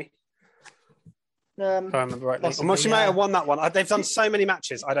lost, didn't she? If I remember rightly. Well, she may have won that one. They've done so many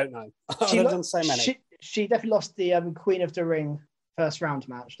matches. I don't know. They've done so many. She definitely lost the Queen of the Ring first round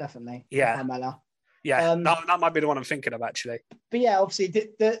match, definitely. Yeah. Carmella. Yeah, that might be the one I'm thinking of, actually. But yeah,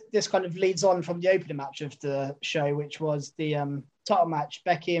 obviously, this kind of leads on from the opening match of the show, which was the title match,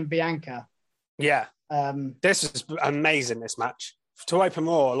 Becky and Bianca. Yeah. This was amazing, this match. To open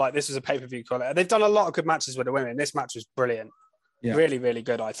Raw, this was a pay-per-view quality. They've done a lot of good matches with the women. This match was brilliant. Yeah. Really, really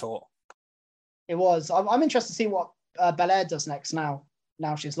good, I thought. It was. I'm interested to see what Belair does next now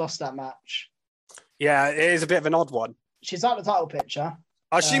she's lost that match. Yeah, it is a bit of an odd one. She's out of the title picture.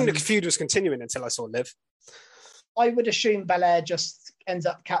 I assumed the feud was continuing until I saw Liv. I would assume Belair just ends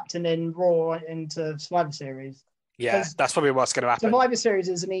up captaining Raw into Survivor Series. Yeah, that's probably what's going to happen. Survivor Series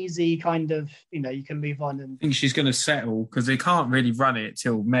is an easy kind of, you can move on. And I think she's going to settle because they can't really run it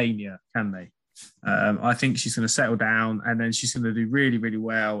till Mania, can they? I think she's going to settle down and then she's going to do really, really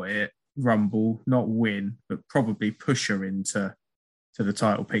well at Rumble, not win, but probably push her into the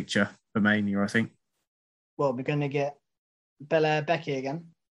title picture for Mania, I think. Well, we're going to get Belair Becky again.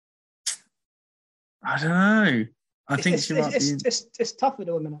 I don't know. I think it's tough with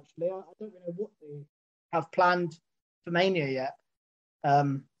the women, actually. I don't know what they have planned for Mania yet.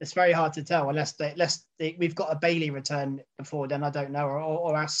 It's very hard to tell unless we've got a Bayley return before then. I don't know,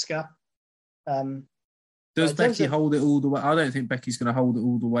 or Asuka. Does Becky hold it all the way? I don't think Becky's going to hold it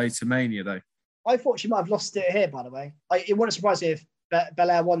all the way to Mania, though. I thought she might have lost it here, by the way. It wouldn't surprise me if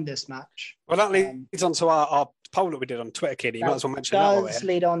Belair won this match. Well, that leads on to our poll that we did on Twitter, Kitty. You might as well mention that. Does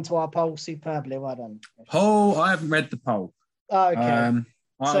lead on to our poll superbly. Well done. Poll? I haven't read the poll. Okay.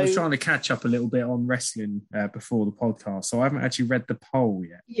 I was trying to catch up a little bit on wrestling before the podcast, so I haven't actually read the poll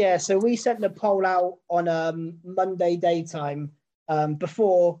yet. Yeah, so we sent the poll out on Monday daytime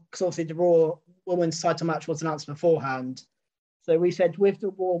before, because obviously the Raw Women's title match was announced beforehand. So we said, with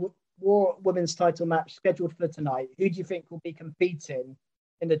the Raw Women's title match scheduled for tonight, who do you think will be competing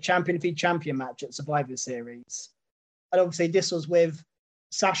in the Champion v Champion match at Survivor Series? And obviously this was with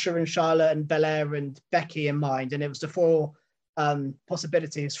Sasha and Charlotte and Belair and Becky in mind, and it was the four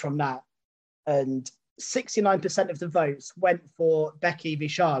possibilities from that. And 69% of the votes went for Becky v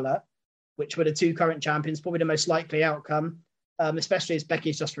Charlotte, which were the two current champions, probably the most likely outcome, especially as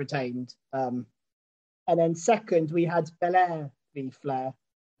Becky's just retained. And then second, we had Belair v Flair,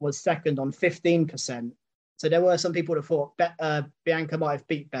 was second on 15%. So there were some people that thought Bianca might have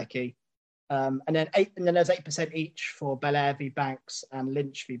beat Becky. And then there's 8% each for Belair v Banks and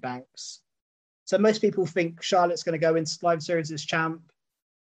Lynch v Banks. So most people think Charlotte's going to go into Survivor Series as champ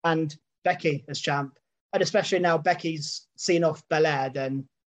and Becky as champ. And especially now Becky's seen off Belair, then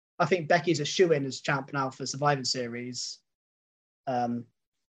I think Becky's a shoo-in as champ now for Survivor Series. And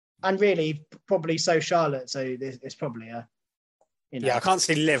really, probably so Charlotte. So it's probably I can't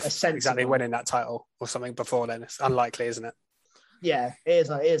see Liv exactly winning that title or something before then. It's unlikely, isn't it? Yeah, it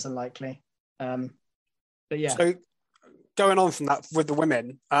is unlikely. But yeah. So going on from that with the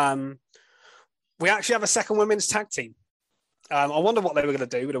women, we actually have a second women's tag team. I wonder what they were going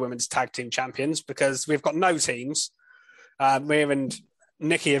to do with the women's tag team champions, because we've got no teams. Me and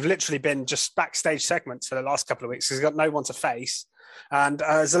Nikki have literally been just backstage segments for the last couple of weeks because we've got no one to face. And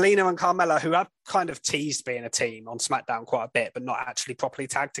Zelina and Carmella, who have kind of teased being a team on SmackDown quite a bit, but not actually properly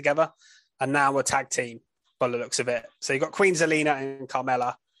tagged together. And now we're tag team by the looks of it. So you've got Queen Zelina and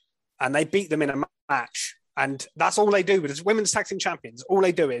Carmella, and they beat them in a match. And that's all they do with the women's tag team champions. All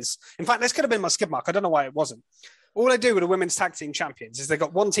they do is, in fact, this could have been my skip mark. I don't know why it wasn't. All they do with the women's tag team champions is they've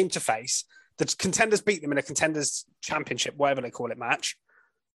got one team to face. The contenders beat them in a contenders championship, whatever they call it, match.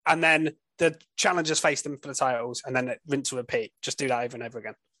 And then the challengers face them for the titles, and then rinse and repeat. Just do that over and over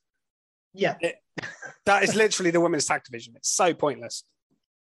again. Yeah. That is literally the women's tag division. It's so pointless.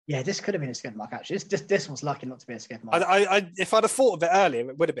 Yeah, this could have been a skid mark, actually. This was lucky not to be a skid mark. If I'd have thought of it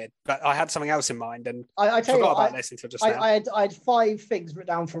earlier, it would have been. But I had something else in mind, and I forgot about this until just now. I had 5 things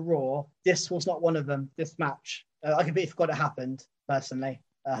written down for Raw. This was not one of them, this match. I completely forgot it happened, personally.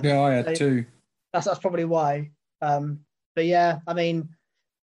 Yeah, I had 2. That's probably why. But yeah, I mean,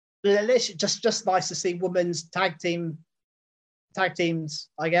 it's just nice to see women's tag teams,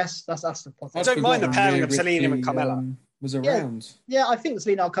 I guess. That's the point. I don't mind the pairing of Zelina and Carmella. Was around. Yeah, I think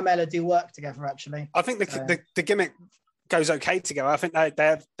Zelina and Carmella do work together, actually. I think the gimmick goes okay together. I think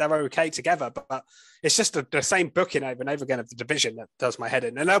they're okay together, but it's just the same booking over and over again of the division that does my head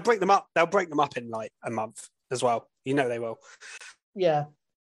in. And they'll break them up. They'll break them up in like a month as well. You know they will. Yeah.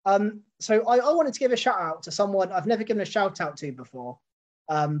 So I wanted to give a shout out to someone I've never given a shout out to before.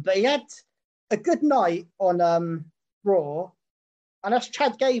 But he had a good night on Raw, and that's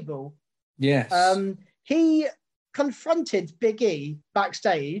Chad Gable. Yes. He confronted Big E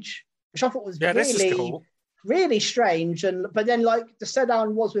backstage, which I thought was really, cool. Really strange. But then, like, the sit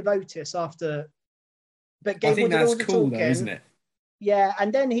down was with Otis after. But Gable did all the cool, talking, though, isn't it? Yeah,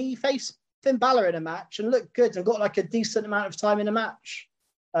 and then he faced Finn Balor in a match and looked good and got like a decent amount of time in a match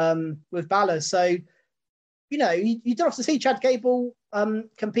with Balor. So, you know, you don't have to see Chad Gable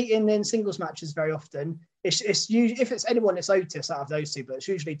competing in singles matches very often. It's usually, if it's anyone, it's Otis out of those two, but it's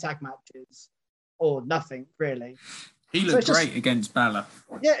usually tag matches or nothing really. He looked great against Balor.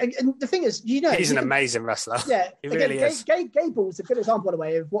 Yeah, and the thing is, you know, he's an amazing wrestler. Yeah, he really is. Gable's a good example, by the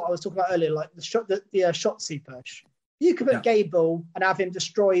way, of what I was talking about earlier, like the Shotzi push. You could put Gable and have him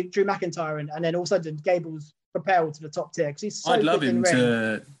destroy Drew McIntyre, and then all of a sudden Gable's propelled to the top tier because he's so I'd love good in him ring.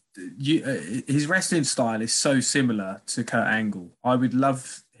 to. His wrestling style is so similar to Kurt Angle. I would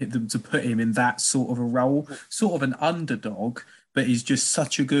love them to put him in that sort of a role, sort of an underdog, but he's just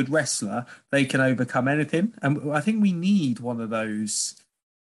such a good wrestler. They can overcome anything, and I think we need one of those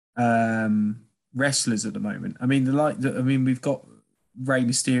wrestlers at the moment. I mean, we've got Rey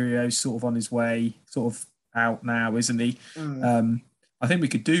Mysterio sort of on his way, sort of out now, isn't he? I think we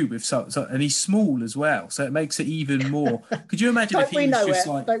could do with and he's small as well, so it makes it even more. Could you imagine if he was just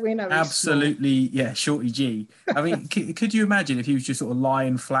like absolutely, Shorty G? I mean, could you imagine if he was just sort of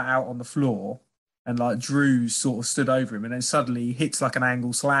lying flat out on the floor and like Drew sort of stood over him and then suddenly he hits like an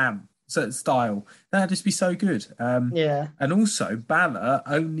angle slam style? That'd just be so good. And also Balor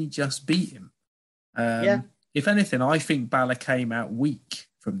only just beat him. If anything, I think Balor came out weak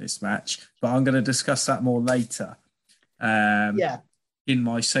from this match, but I'm going to discuss that more later. In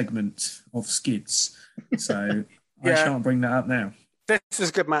my segment of skids. So I shan't bring that up now. This was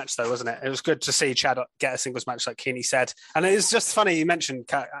a good match, though, wasn't it? It was good to see Chad get a singles match, like Keeney said. And it's just funny you mentioned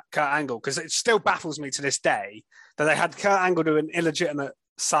Kurt Angle, because it still baffles me to this day that they had Kurt Angle do an illegitimate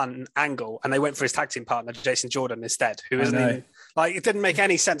son Angle, and they went for his tag team partner, Jason Jordan, instead, who isn't even... Like, it didn't make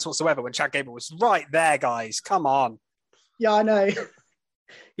any sense whatsoever when Chad Gable was right there, guys. Come on. Yeah, I know.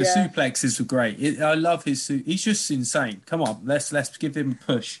 The suplexes were great. I love his suit. He's just insane. Come on, let's give him a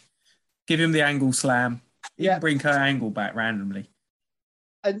push. Give him the angle slam. Bring Kurt Angle back randomly.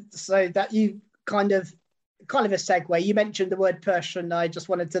 And so that you kind of a segue. You mentioned the word push, and I just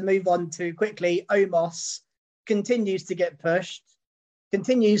wanted to move on to quickly. Omos continues to get pushed,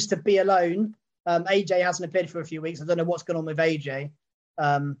 continues to be alone. AJ hasn't appeared for a few weeks. I don't know what's going on with AJ.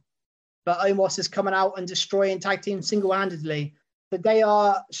 But Omos is coming out and destroying tag team single-handedly. That they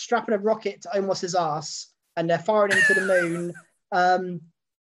are strapping a rocket to Omos's ass and they're firing him to the moon.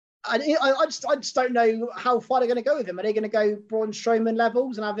 I just don't know how far they're going to go with him. Are they going to go Braun Strowman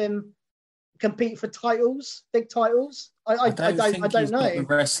levels and have him compete for titles, big titles? I don't know. Got the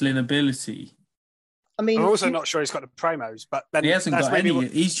wrestling ability. I mean, I'm also not sure he's got the promos, but then he hasn't got any.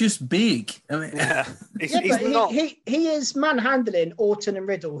 He's just big. I mean, he's not. He is manhandling Orton and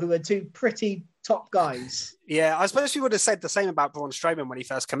Riddle, who are two pretty top guys. Yeah, I suppose we would have said the same about Braun Strowman when he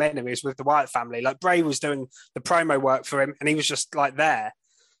first came in and he was with the Wyatt family. Like Bray was doing the promo work for him and he was just like there.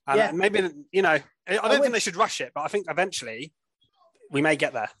 And maybe, I don't think they should rush it, but I think eventually we may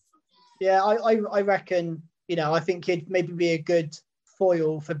get there. Yeah, I reckon, I think he'd maybe be a good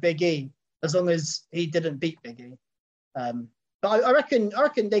foil for Big E as long as he didn't beat Big E. But I reckon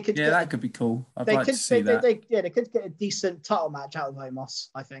they could. Yeah, that could be cool. I'd like to see that. They could get a decent title match out of Omos,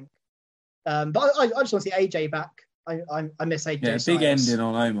 I think. But I just want to see AJ back. I miss AJ. Yeah, big ending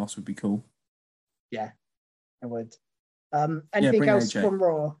on Omos would be cool. Yeah, I would. Anything else from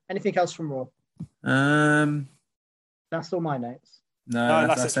Raw? Anything else from Raw? That's all my notes. No,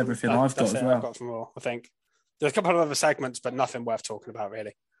 that's everything I've got as well. I've got from Raw, I think. There's a couple of other segments, but nothing worth talking about,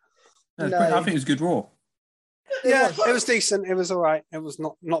 really. I think it was good Raw. It was decent. It was all right. It was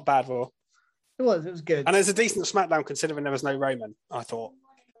not bad Raw. It was good. And it was a decent SmackDown considering there was no Roman, I thought.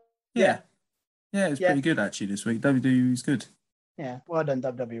 Yeah, it was pretty good actually this week. WWE was good. Yeah, well done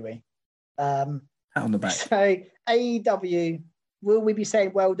WWE. Pat on the back. So AEW, will we be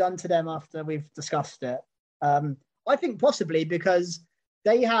saying well done to them after we've discussed it? I think possibly because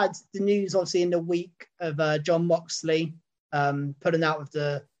they had the news obviously in the week of Jon Moxley putting out with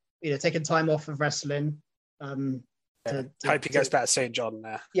the taking time off of wrestling. Hope he gets better soon, John.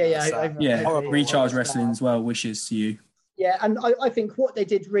 Recharge Wrestling as well. Wishes to you. Yeah, and I think what they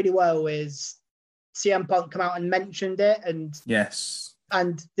did really well is CM Punk come out and mentioned it,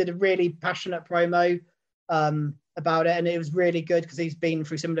 and did a really passionate promo about it, and it was really good because he's been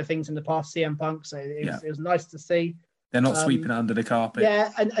through similar things in the past, CM Punk. So it was nice to see. They're not sweeping it under the carpet.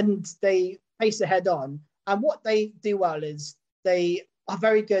 Yeah, and they face it head on. And what they do well is they are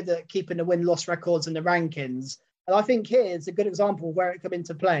very good at keeping the win-loss records and the rankings. And I think here is a good example of where it come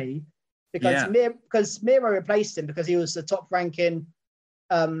into play because Miro replaced him because he was the top ranking,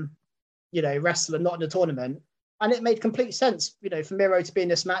 wrestler not in the tournament. And it made complete sense, for Miro to be in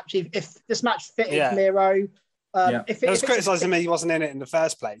this match. If this match fitted Miro, it was criticising he wasn't in it in the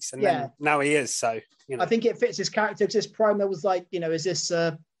first place, and then now he is. So I think it fits his character because this promo was like, is this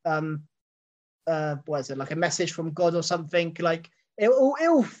what is it, like a message from God or something? Like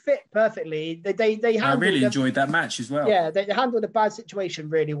it'll fit perfectly. They I really enjoyed that match as well. Yeah, they handled a bad situation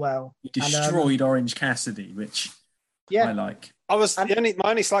really well. He destroyed Orange Cassidy, which I like. My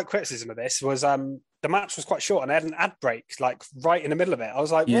only slight criticism of this was the match was quite short and they had an ad break like right in the middle of it. I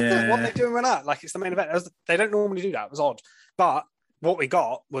was like, what are they doing with that? Like it's the main event. They don't normally do that. It was odd. But what we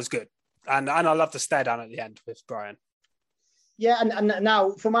got was good. And I love the stare down at the end with Brian. Yeah, and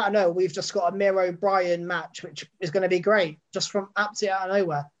now from what I know, we've just got a Miro Bryan match, which is going to be great, just from absolutely out of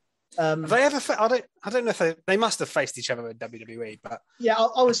nowhere. Have they ever? I don't know if they must have faced each other in WWE, but yeah,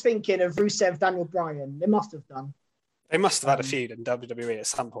 I was thinking of Rusev, Daniel Bryan. They must have done. They must have had a feud in WWE at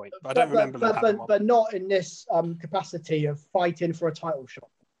some point, but I don't remember. But not in this capacity of fighting for a title shot.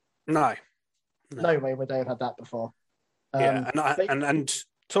 No way would they have had that before. And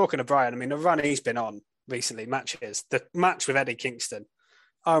talking to Brian, I mean, the run he's been on recently, matches, the match with Eddie Kingston.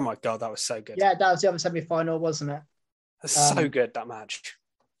 Oh my God, that was so good. Yeah, that was the other semi-final, wasn't it? That's so good, that match.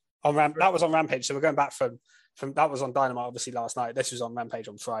 That was on Rampage, so we're going back from that was on Dynamite obviously last night. This was on Rampage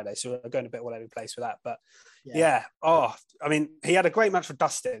on Friday, so we're going a bit all over the place with that. But yeah. I mean, he had a great match with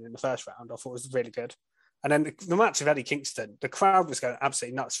Dustin in the first round. I thought it was really good. And then the match with Eddie Kingston, the crowd was going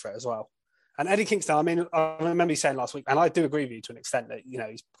absolutely nuts for it as well. And Eddie Kingston, I mean, I remember you saying last week, and I do agree with you to an extent that, you know,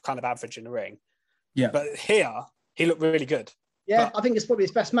 he's kind of average in the ring. Yeah. But here, he looked really good. Yeah, I think it's probably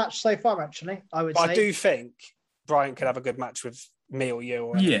his best match so far, actually, I would say. I do think Brian could have a good match with me or you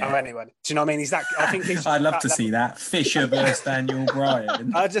or anyone. Do you know what I mean? I'd love to see that. Fisher versus Daniel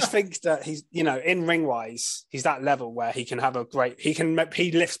Bryan. I just think that he's, you know, in ring wise, he's that level where he can have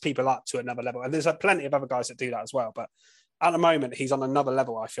he lifts people up to another level. And there's plenty of other guys that do that as well. But at the moment, he's on another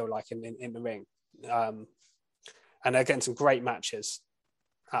level, I feel like, in the ring. And they're getting some great matches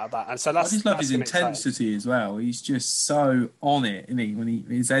out of that. And so I just love his intensity as well. He's just so on it, isn't he? When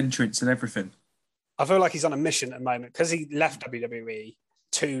his entrance and everything. I feel like he's on a mission at the moment because he left WWE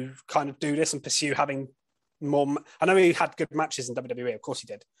to kind of do this and pursue having more. I know he had good matches in WWE, of course he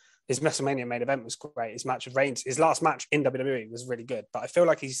did. His WrestleMania main event was great. His match with Reigns, his last match in WWE was really good. But I feel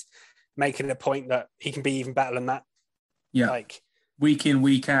like he's making a point that he can be even better than that. Yeah, like week in,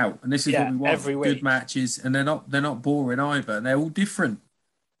 week out, and this is what we want: every week. Good matches, and they're not boring either. And they're all different.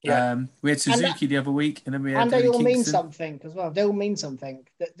 Yeah, we had Suzuki the other week, and then we had. And they all mean something as well. They all mean something.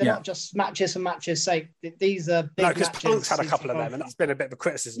 They're not just matches for matches' sake. These are big matches. Because Punk's had a couple of them, and that's been a bit of a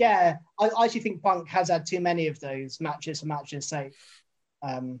criticism. Yeah, I actually think Punk has had too many of those matches for matches' sake.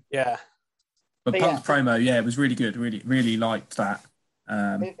 Yeah, but Punk's promo, it was really good. Really liked that.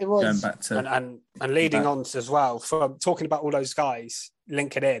 It was going back to and leading on as well from talking about all those guys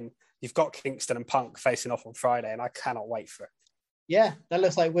linking in. You've got Kingston and Punk facing off on Friday, and I cannot wait for it. Yeah, that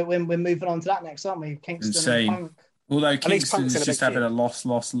looks like we're moving on to that next, aren't we? Kingston and Punk. Although Kingston's just having a loss.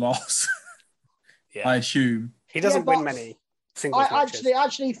 I assume he doesn't win many singles matches. I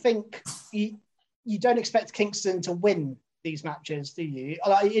actually think you don't expect Kingston to win these matches, do you?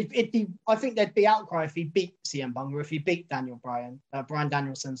 I think there'd be outcry if he beat CM Punk or if he beat Bryan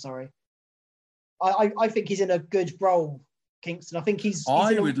Danielson. Sorry, I think he's in a good role, Kingston. I think he's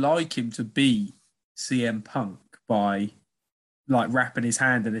I would like him to beat CM Punk by like wrapping his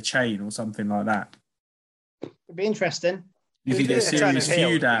hand in a chain or something like that. It'd be interesting. You could get a serious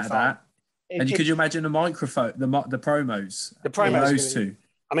feud out of that. And could you imagine the microphone, the promos? The promos. Those two.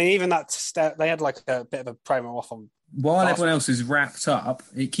 I mean, even that, they had like a bit of a promo off on. While everyone else is wrapped up,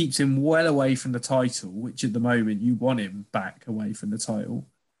 it keeps him well away from the title, which at the moment you want him back away from the title.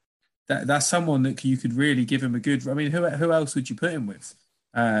 That's someone that you could really give him a good... I mean, who else would you put him with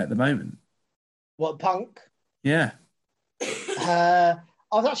at the moment? What, Punk? Yeah. I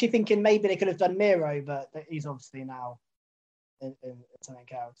was actually thinking maybe they could have done Miro, but he's obviously now in something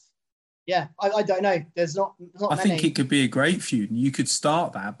else. Yeah, I don't know. There's not I many. think it could be a great feud, and you could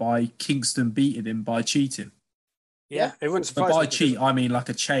start that by Kingston beating him by cheating. Yeah, it wouldn't surprise me. But by cheat, I mean like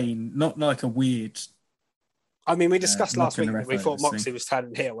a chain, not like a weird... I mean, we discussed last week that we thought Moxley was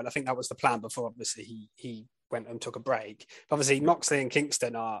turning heel, and I think that was the plan before, obviously, he went and took a break. But obviously, Moxley and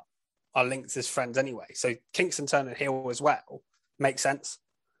Kingston are linked as friends anyway. So Kingston turning heel as well makes sense.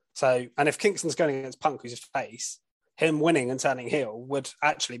 So, and if Kingston's going against Punk, who's a face, him winning and turning heel would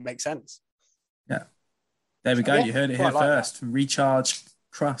actually make sense. Yeah. There we go. You heard it here first. Recharge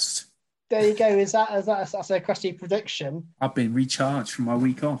Crust. There you go. That's a crusty prediction. I've been recharged from my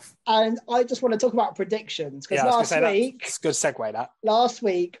week off. And I just want to talk about predictions because last week... It's a good segue, that. Last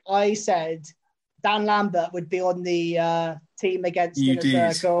week, I said Dan Lambert would be on the team against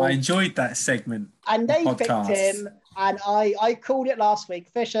Inner Circle. I enjoyed that segment. And they picked him. And I called it last week.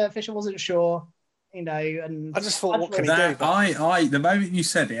 Fisher wasn't sure, you know. And I just thought, what can he do? The moment you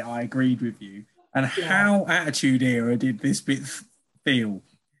said it, I agreed with you. And how Attitude Era did this bit feel?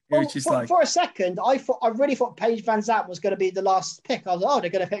 It was just for a second, I really thought Paige Van Zandt was going to be the last pick. I was like, they're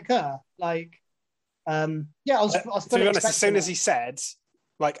going to pick her. Like, I was to be honest, as soon as he said,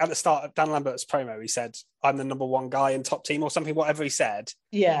 like at the start of Dan Lambert's promo, he said, "I'm the number one guy in top team" or something. Whatever he said,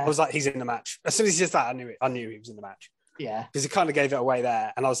 I was like, he's in the match. As soon as he says that, I knew he was in the match. Yeah. Because he kind of gave it away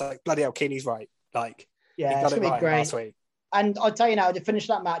there. And I was like, bloody hell, Keeney's right. Like, he Yeah, got it's it going to be right great. last week. And I'll tell you now, the finish of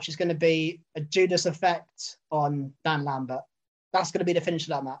that match is going to be a Judas effect on Dan Lambert. That's going to be the finish of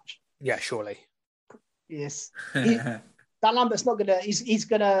that match. Yeah, surely. Yes. Dan Lambert's not going to, he's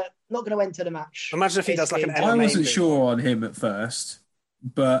going to, not going to enter the match. Imagine if he does like an Basically, MMA I wasn't move. sure on him at first,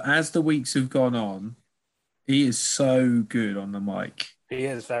 but as the weeks have gone on, he is so good on the mic. He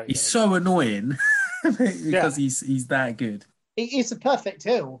is very He's good. so annoying because he's that good. He's a perfect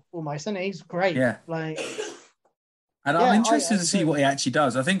heel, almost, and he's great. Yeah. Like, And Yeah, I'm interested I to see agree. what he actually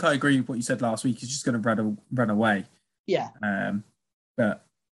does. I think I agree with what you said last week. He's just going to run away. yeah. But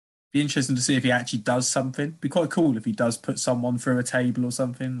be interesting to see if he actually does something. Be quite cool if he does put someone through a table or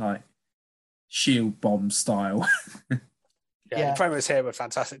something, like shield bomb style. Yeah. The promos here were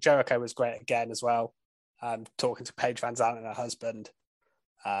fantastic. Jericho was great again as well. Talking to Paige Van Zandt and her husband.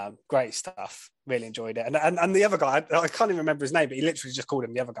 Great stuff. Really enjoyed it. And the other guy, I can't even remember his name, but he literally just called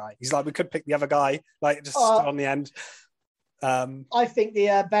him the other guy. He's like, we could pick the other guy, like just on the end. I think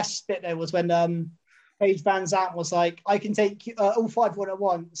the best bit there was when Paige Van Zandt was like, I can take all 5 on at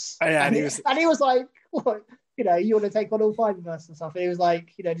once. Oh, yeah, and and he was like, what? You know, you want to take on all 5 of us and stuff. And he was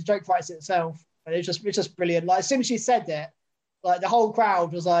like, you know, the joke writes itself. And it's just brilliant. Like, as soon as she said it, like the whole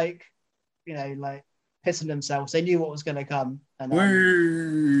crowd was like, you know, like pissing themselves. They knew what was going to come. And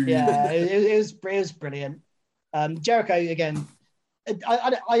yeah, it was brilliant. Jericho again.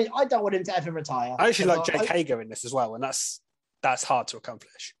 I don't want him to ever retire. I actually like Jake Hager in this as well, and that's hard to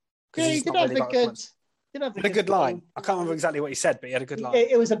accomplish. Yeah, he did have a good line. I can't remember exactly what he said, but he had a good line.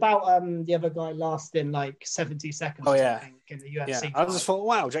 It was about the other guy lasting like 70 seconds. Oh, yeah. I think, in the UFC. Yeah, fight. I just thought,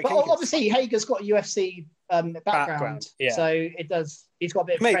 wow, Jake But Hager's obviously, Hager's got a UFC background, yeah. so it does. He's got a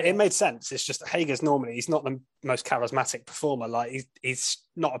bit of It credit. made sense. It's just that Hager's normally he's not the most charismatic performer. Like he's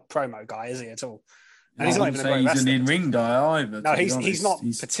not a promo guy, is he at all? And he's not even a great he's an wrestler. in-ring guy either. No, to be he's honest. not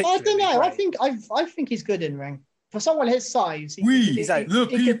I particularly. don't know. Great. I think he's good in ring for someone his size. He The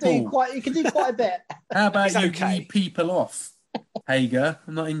could do people. he could do quite a bit. How about He's you okay. read people off, Hager?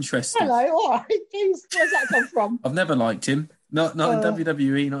 I'm not interested. Hello, all right. Jeez, where's that come from? I've never liked him. Not in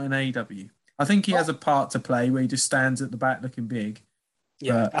WWE, not in AEW. I think he has a part to play where he just stands at the back looking big.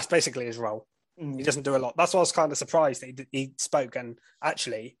 Yeah, But- that's basically his role. Mm. He doesn't do a lot. That's why I was kind of surprised that he spoke and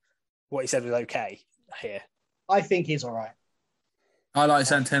actually what he said was okay here. I think he's all right. I like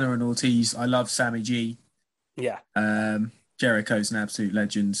Santana and Ortiz. I love Sammy G. Yeah. Jericho's an absolute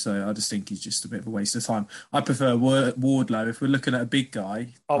legend, so I just think he's just a bit of a waste of time. I prefer Wardlow. If we're looking at a big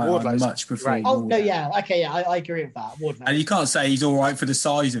guy, I Wardlow's much prefer great. Oh no, Wardlow. yeah, okay, yeah, I agree with that. Wardlow. And you can't say he's all right for the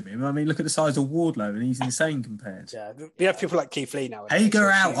size of him. I mean, look at the size of Wardlow, and he's insane compared. Yeah. We have people like Keith Lee now. Hager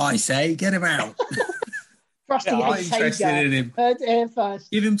out, I say. Get him out. Frosty I'm hates interested Hager. in him. Heard it here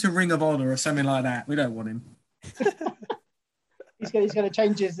first. Give him to Ring of Honor or something like that. We don't want him. He's going to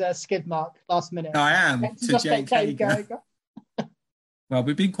change his skid mark last minute. I am to Just Jake take Hager. Well,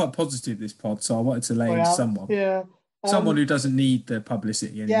 we've been quite positive this pod, so I wanted to lay in someone. Yeah. Someone who doesn't need the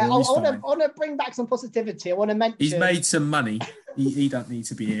publicity anymore. Yeah, I He's fine. want to bring back some positivity. I want to mention. He's made some money. He don't need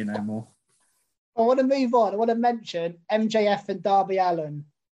to be here no more. I want to move on. I want to mention MJF and Darby Allin,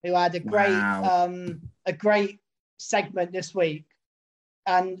 who had a great segment this week,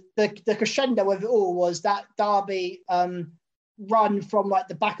 and the crescendo of it all was that Darby run from like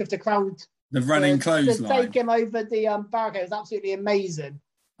the back of the crowd. The running to clothesline. take him over the barricade was absolutely amazing.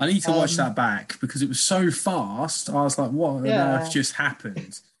 I need to watch that back because it was so fast. I was like, what on earth just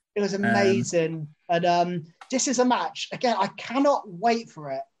happened? It was amazing. And this is a match. Again, I cannot wait for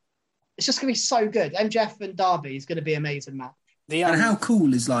it. It's just going to be so good. MJF and Darby is going to be an amazing match. And how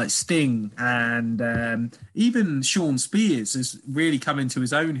cool is like Sting and even Sean Spears has really come into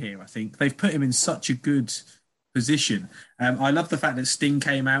his own here, I think. They've put him in such a good position. I love the fact that Sting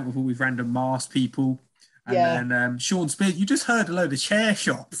came out with all these random masked people. And then Sean Spears, you just heard a load of chair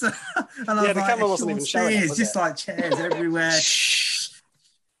shots. And I was the like, camera wasn't even showing it, was just it? like chairs everywhere.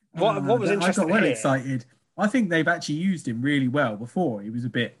 What was interesting I got well here- excited. I think they've actually used him really well before. He was a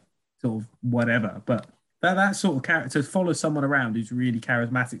bit sort of whatever, but that sort of character, to follow someone around who's really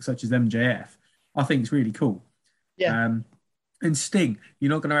charismatic, such as MJF, I think it's really cool. Yeah. And Sting, you're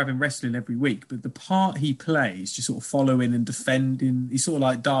not going to have him wrestling every week, but the part he plays, just sort of following and defending, he's sort of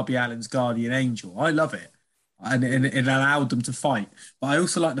like Darby Allin's guardian angel. I love it. And it allowed them to fight. But I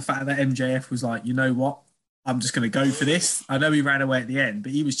also like the fact that MJF was like, you know what? I'm just going to go for this. I know he ran away at the end,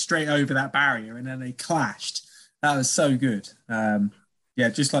 but he was straight over that barrier and then they clashed. That was so good. Yeah,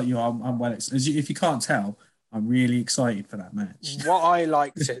 just like you, I'm well. If you can't tell, I'm really excited for that match. What I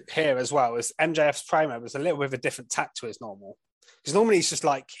liked here as well is MJF's promo was a little bit of a different tack to his normal. Because normally he's just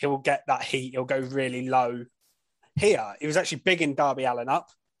like, he'll get that heat, he'll go really low, here, he was actually big in Darby Allin up.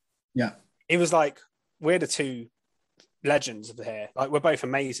 Yeah. He was like, we're the two legends of here. Like, we're both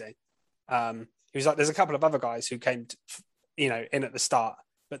amazing. He was like, there's a couple of other guys who came, in at the start,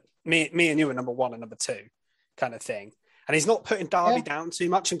 but me and you are number one and number two kind of thing. And he's not putting Darby down too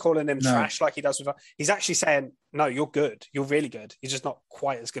much and calling him trash like he does with. He's actually saying, no, you're good. You're really good. You're just not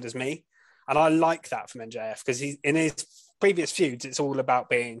quite as good as me. And I like that from MJF because in his previous feuds, it's all about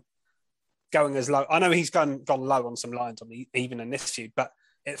going as low. I know he's gone low on some lines even in this feud, but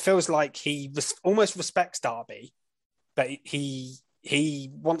it feels like he almost respects Darby, but he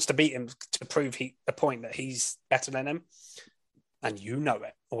wants to beat him to prove the point that he's better than him. And you know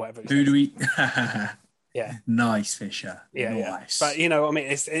it, or whatever. Who do we... Yeah. Nice, Fisher. Yeah, nice. Yeah. But, I mean,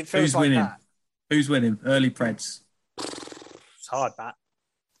 it feels Who's like winning? that. Who's winning? Early Preds. It's hard, that.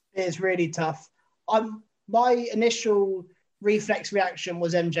 It's really tough. My initial reflex reaction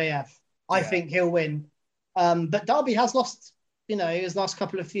was MJF. I think he'll win. But Darby has lost, his last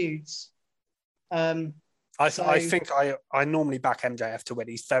couple of feuds. I think I normally back MJF to win.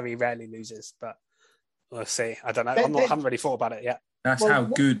 He very rarely loses, but we'll see. I don't know. I haven't really thought about it yet. That's how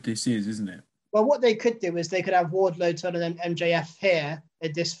good this is, isn't it? Well, what they could do is they could have Wardlow turn on MJF here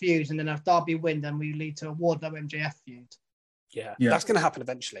at this feud, and then if Darby win, then we lead to a Wardlow MJF feud. Yeah. That's going to happen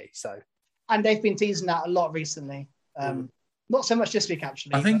eventually. So, and they've been teasing that a lot recently. Not so much this week,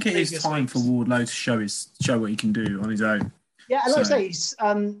 actually. I think it is time for Wardlow to show what he can do on his own. Yeah, and like I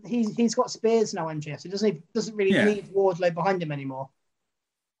say, he's got Spears now, MJF, so he doesn't really need Wardlow behind him anymore.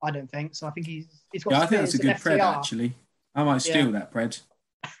 I don't think so. I think he's got. Yeah, I think Spears that's a good and pred FTR. actually. I might steal that pred.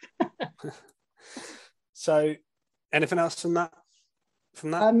 So, anything else from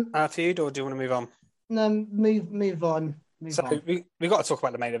that feud, or do you want to move on? No, move on. We got to talk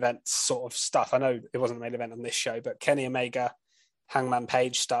about the main event sort of stuff. I know it wasn't the main event on this show, but Kenny Omega, Hangman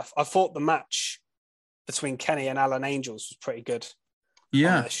Page stuff. I thought the match between Kenny and Alan Angels was pretty good.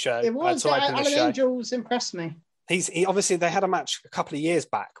 Yeah, on this show. It was. Alan Angels impressed me. He obviously they had a match a couple of years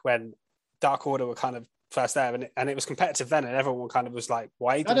back when Dark Order were kind of first there, and it was competitive then, and everyone kind of was like,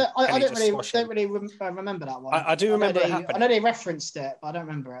 "Why?" I don't really remember that one. I do remember it happening. I know they referenced it, but I don't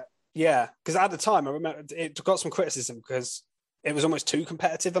remember it. Yeah, because at the time I remember it got some criticism because it was almost too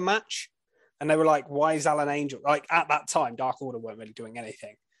competitive a match, and they were like, "Why is Alan Angel?" Like at that time, Dark Order weren't really doing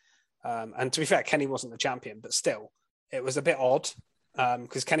anything, and to be fair, Kenny wasn't the champion, but still, it was a bit odd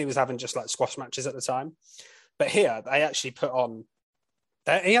because Kenny was having just like squash matches at the time, but here they actually put on.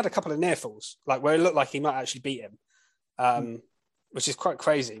 He had a couple of near falls, like where it looked like he might actually beat him, which is quite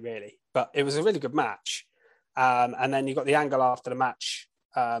crazy, really. But it was a really good match. And then you got the angle after the match,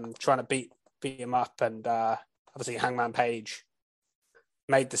 trying to beat him up, and obviously Hangman Page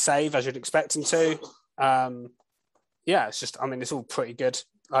made the save as you'd expect him to. It's just, I mean, it's all pretty good.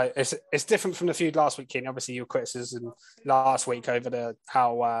 It's different from the feud last week, Kenny. Obviously, your criticism last week over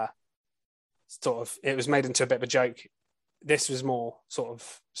how sort of it was made into a bit of a joke. This was more sort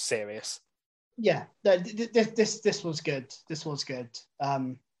of serious. Yeah, no, this was good. This was good.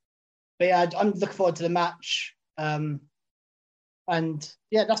 But yeah, I'm looking forward to the match. And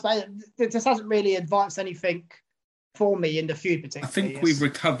yeah, that's about it. This hasn't really advanced anything for me in the feud particularly. I think we've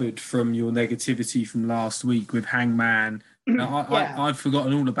recovered from your negativity from last week with Hangman. I've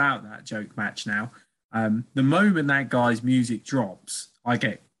forgotten all about that joke match now. The moment that guy's music drops, I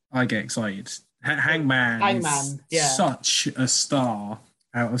get excited. Hangman is such a star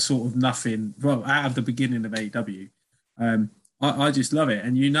out of sort of nothing. Well, out of the beginning of AEW, I just love it,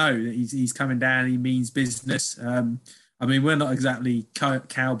 and that he's coming down. He means business. I mean, we're not exactly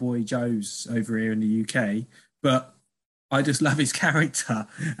Cowboy Joes over here in the UK, but I just love his character,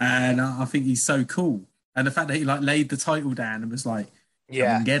 and I think he's so cool. And the fact that he laid the title down and was like,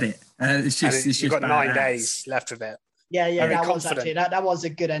 "Yeah, get it." It's just you've got badass. 9 days left of it. Yeah, that was a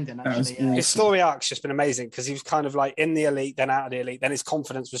good ending, actually. Awesome. His story arc's just been amazing because he was kind of like in the elite, then out of the elite, then his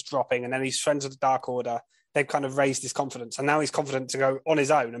confidence was dropping, and then he's friends with the Dark Order. They've kind of raised his confidence, and now he's confident to go on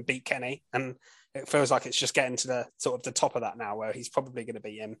his own and beat Kenny. And it feels like it's just getting to the sort of the top of that now, where he's probably going to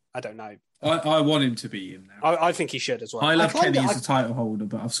beat him. I don't know. I want him to beat him now. I think he should as well. I love Kenny as a title holder,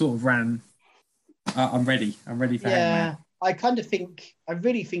 but I've sort of ran. I'm ready. I'm ready for Hangman. I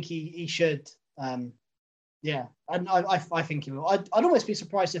really think he should. Yeah, and I think he will. I'd almost be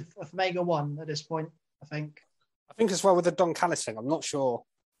surprised if Omega won at this point. I think as well with the Don Callis thing, I'm not sure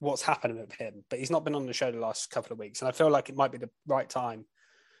what's happening with him, but he's not been on the show the last couple of weeks, and I feel like it might be the right time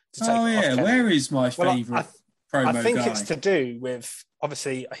to take. Oh yeah, where is my favourite promo I think guy? It's to do with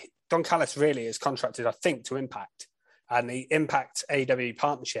obviously Don Callis really is contracted, I think, to Impact, and the Impact AEW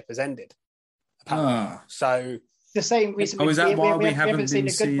partnership has ended. Apparently. So the same reason. Oh, is that why we haven't seen been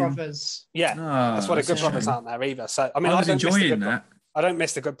the seeing... Good Brothers? Yeah, that's why the Good Brothers aren't there either. So I mean, I was enjoying that. I don't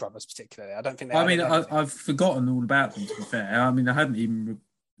miss the Good Brothers particularly. I don't think. I've forgotten all about them. To be fair, I mean, I hadn't even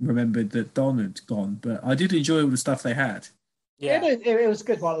remembered that Don had gone, but I did enjoy all the stuff they had. Yeah, it was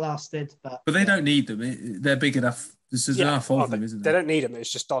good while it lasted, but they don't need them. They're big enough. There's enough of them, isn't there? They don't need them.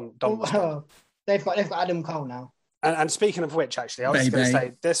 It's just Don. They've got Adam Cole now. And speaking of which, actually, I was going to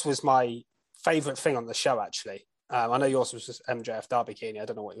say this was my favourite thing on the show. Actually, I know yours was just MJF Darby Keane. I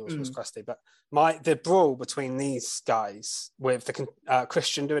don't know what yours was, Krusty, but the brawl between these guys with the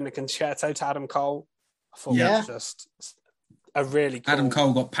Christian doing the concerto to Adam Cole, I thought was just a really cool... Adam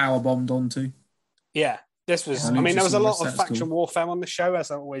Cole got power bombed onto. Yeah, this was. I mean, there was a lot of faction warfare on the show, as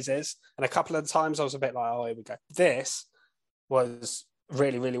there always is, and a couple of times I was a bit like, "Oh, here we go." This was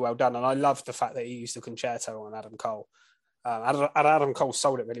really, really well done, and I loved the fact that he used the concerto on Adam Cole. And Adam Cole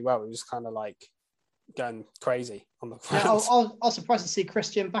sold it really well. He was kind of like going crazy on the front. Yeah, I was surprised to see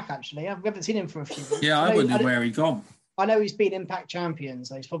Christian back, actually. We haven't seen him for a few weeks. Yeah, I wondered where he'd gone. I know he's been Impact champion,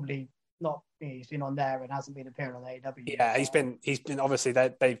 so he's probably not. He's been on there and hasn't been appearing on AEW. Yeah, he's been obviously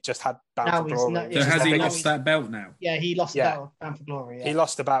they've just had Bound for Glory. So has he lost that belt now? Yeah, he lost the belt Bound for Glory. Yeah. He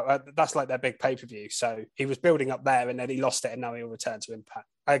lost about that's like their big pay-per-view. So he was building up there and then he lost it and now he'll return to Impact.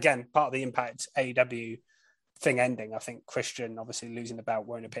 Again, part of the Impact AEW thing ending. I think Christian obviously losing the belt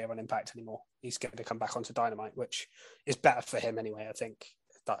won't appear on Impact anymore. He's going to come back onto Dynamite, which is better for him anyway. I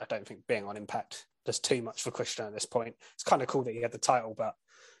don't think being on Impact does too much for Christian at this point. It's kind of cool that he had the title, but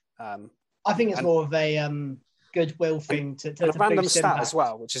I think it's more of a goodwill thing to a random stat Impact as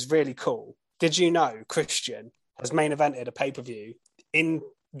well, which is really cool. Did you know Christian has main evented a pay-per-view in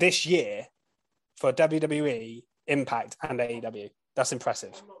this year for WWE, Impact, and AEW? That's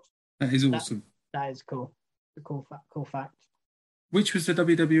impressive. That is awesome. That is cool. A cool fact. Which was the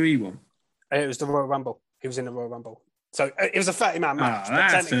WWE one? It was the Royal Rumble. He was in the Royal Rumble. So it was a 30-man match.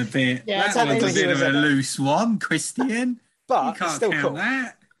 That's a bit. Yeah, that was a bit of a loose one, Christian. But you can't still count cool.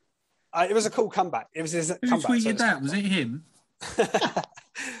 That. It was a cool comeback. It was his comeback. Who tweeted that? Was it him?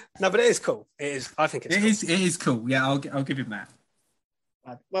 No, but it is cool. It is. I think it's cool. It is cool. Yeah, I'll give him that.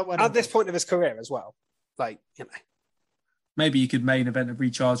 At this point of his career as well, like, you know. Maybe you could main event a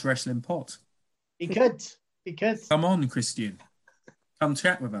Recharge Wrestling Pod. He could. Come on, Christian. Come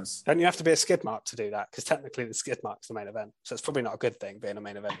chat with us. Don't you have to be a skid mark to do that? Because technically the skid mark's the main event. So it's probably not a good thing being a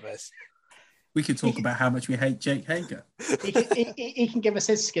main event of this. We could talk about how much we hate Jake Hager. He can give us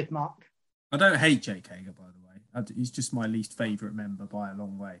his skid mark. I don't hate Jake Hager, by the way. He's just my least favourite member by a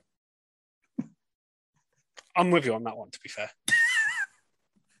long way. I'm with you on that one, to be fair.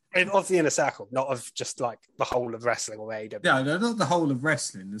 Of the inner circle, not of just like the whole of wrestling or AEW. Yeah, no, not the whole of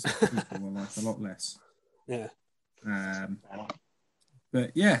wrestling. There's people I like a lot less. Yeah.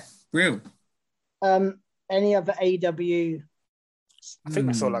 But yeah, real. Any other AEW? I think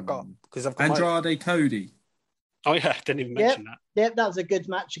that's all I got because I've got Andrade Cody. Oh yeah, didn't even mention that. Yep, that was a good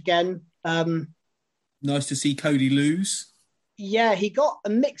match again. Nice to see Cody lose. Yeah, he got a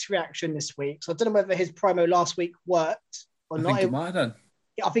mixed reaction this week, so I don't know whether his promo last week worked or not. I think it might have done.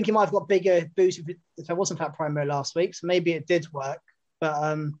 I think he might have got bigger boost if there wasn't that promo last week, so maybe it did work. But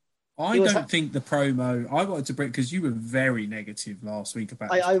I don't think the promo. I wanted to bring because you were very negative last week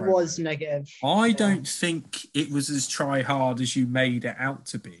about. I was negative. I don't think it was as try hard as you made it out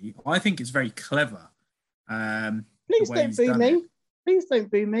to be. I think it's very clever. Please don't boo me. Please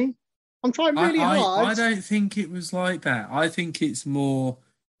don't boo me. I'm trying really hard. I don't think it was like that. I think it's more.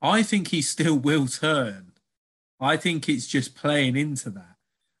 I think he still will turn. I think it's just playing into that.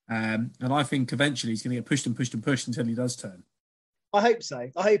 And I think eventually he's going to get pushed and pushed and pushed until he does turn. I hope so.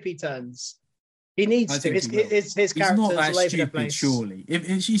 I hope he turns. He needs to. His character's not that all over stupid, the place. surely.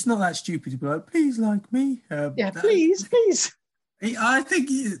 If he's not that stupid to be like, please like me. Please. I think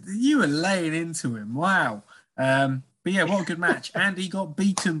you were laying into him. Wow. But yeah, what a good match. And he got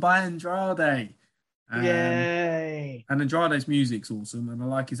beaten by Andrade. Yay. And Andrade's music's awesome. And I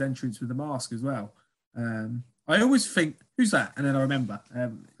like his entrance with the mask as well. I always think, who's that? And then I remember,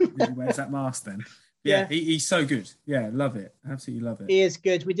 where's that mask then? Yeah, he's so good. Yeah, love it. Absolutely love it. He is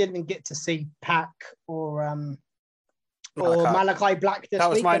good. We didn't get to see Pac or Malachi Black this week. That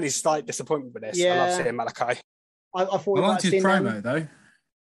was my only slight disappointment with this. Yeah. I love seeing Malachi. I thought I liked his promo, though.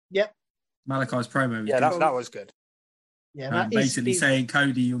 Yep. Malachi's promo was good. That was good. Yeah, basically saying,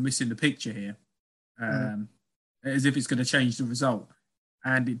 Cody, you're missing the picture here. As if it's going to change the result.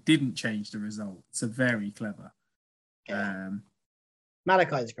 And it didn't change the result. So very clever. Yeah.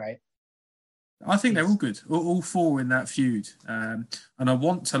 Malachi's great. I think they're all good. All four in that feud. And I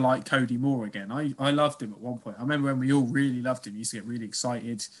want to like Cody more again. I loved him at one point. I remember when we all really loved him. We used to get really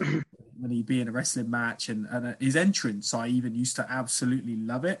excited. when he'd be in a wrestling match, and his entrance, I even used to absolutely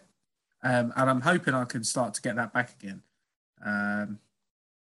love it. And I'm hoping I can start to get that back again.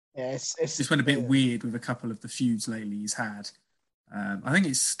 It's just went a bit weird with a couple of the feuds lately he's had. I think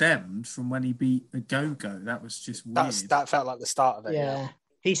it stemmed from when he beat the Go-Go. That was just weird. That felt like the start of it. Yeah.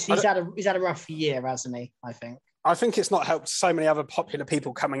 He's had a rough year, hasn't he? I think. I think it's not helped so many other popular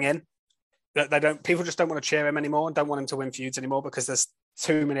people coming in that people just don't want to cheer him anymore and don't want him to win feuds anymore because there's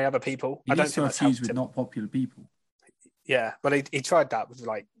too many other people. I don't think that's feuds with not popular people. Yeah, but he tried that with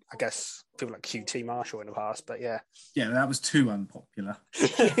I guess people like QT Marshall in the past, but yeah. Yeah, that was too unpopular.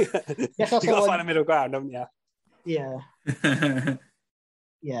 You got to find a middle ground, haven't you? Yeah.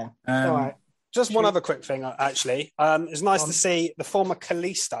 Yeah. All right. Just one other quick thing, actually. It's nice to see the former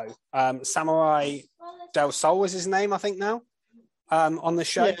Kalisto, Samurai Del Sol was his name, I think now, on the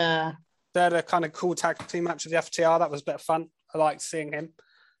show. Yeah. They had a kind of cool tag team match with the FTR. That was a bit of fun. I liked seeing him.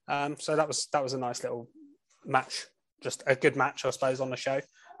 So that was a nice little match. Just a good match, I suppose, on the show.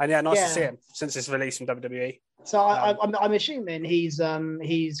 And yeah, nice to see him since his release from WWE. So I'm assuming he's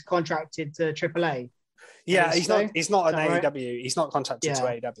contracted to AAA. Yeah, he's not an AEW. Right? He's not contracted to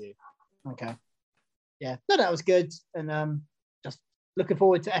AEW. Okay. Yeah, no, that was good, and just looking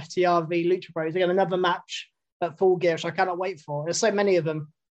forward to FTR v Lucha Bros. Again, another match at Full Gear, which I cannot wait for. There's so many of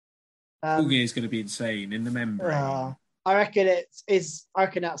them. Full Gear is going to be insane in the membrane. I reckon I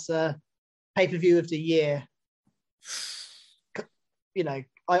reckon that's a pay-per-view of the year. You know,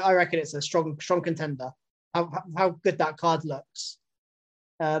 I reckon it's a strong contender. How good that card looks.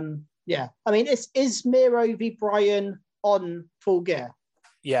 Yeah, I mean, is Miro v Bryan on Full Gear?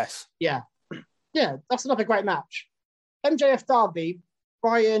 Yes. Yeah, that's another great match. MJF Derby,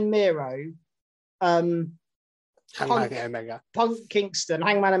 Bryan Miro, Hangman Omega, Punk Kingston,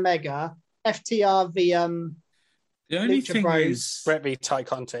 Hangman Omega, FTR v the only Lucha thing Bros. is Bret v Ty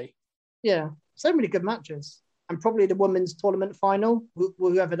Conti. Yeah, so many good matches, and probably the women's tournament final,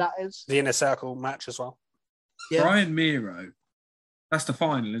 whoever that is. The Inner Circle match as well. Yeah. Bryan Miro, that's the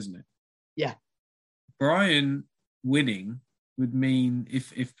final, isn't it? Yeah. Bryan winning would mean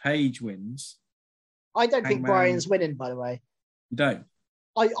if Paige wins. I don't think Bryan's winning, by the way. You don't?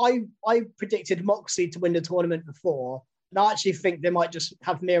 I predicted Moxley to win the tournament before, and I actually think they might just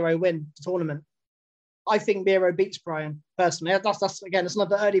have Miro win the tournament. I think Miro beats Bryan, personally. That's again, it's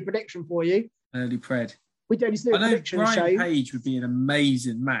another early prediction for you. Early pred. We don't need to do a prediction show. Brian Page would be an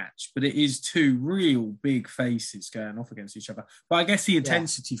amazing match, but it is two real big faces going off against each other. But I guess the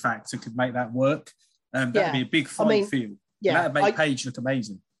intensity factor could make that work. That would be a big fight feel. Yeah, that would make Page look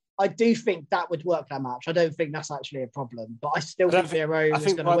amazing. I do think that would work, that match. I don't think that's actually a problem, but I still think Miro is going to win. I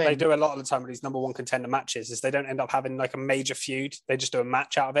think what they do a lot of the time with these number one contender matches is they don't end up having like a major feud. They just do a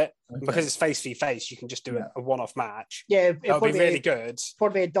match out of it. Okay. Because it's face v face, you can just do a one-off match. Yeah, it'll be really good.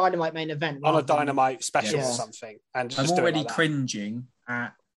 Probably a Dynamite main event. On a Dynamite special or something. And I'm already cringing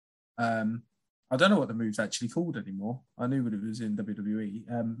at... I don't know what the move's actually called anymore. I knew what it was in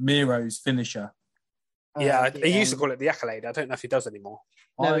WWE. Miro's finisher. He used to call it the Accolade. I don't know if he does anymore.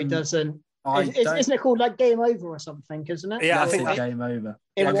 No, he doesn't. Isn't it called like Game Over or something, isn't it? Yeah, I think Game Over.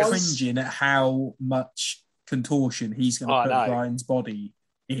 I'm cringing at how much contortion he's going to put Bryan's body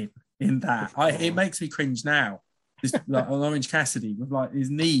in that. It makes me cringe now. Just like on Orange Cassidy, with like his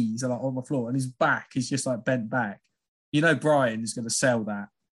knees are like on the floor and his back is just like bent back. You know, Bryan is going to sell that.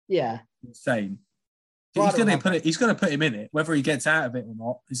 Yeah, insane. He's going to put him in it. Whether he gets out of it or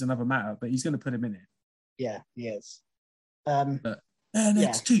not is another matter. But he's going to put him in it. Yeah, he is. But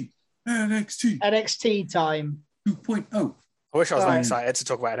NXT time 2.0. I wish I was excited to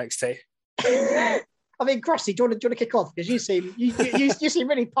talk about NXT. I mean, Crossy, do you want to kick off? Because you seem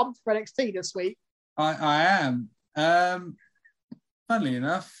really pumped for NXT this week. I am. Funnily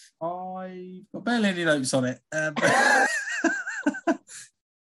enough, I've got barely any notes on it.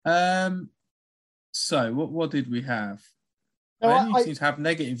 So what did we have? I seem to have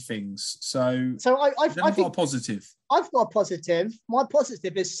negative things. So I've got a positive. I've got a positive. My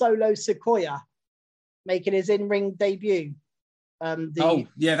positive is Solo Sikoa making his in-ring debut.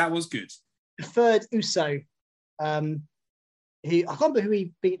 That was good. The third Uso. I can't remember who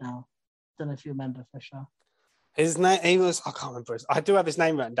he beat now. Don't know if you remember, Fisher. His name, I can't remember. I do have his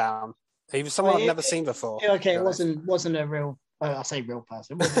name written down. He was someone I've never seen before. Okay, it wasn't a real. I say real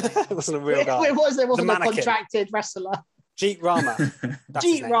person. It wasn't a real guy. It wasn't a contracted wrestler. Jeet Rama.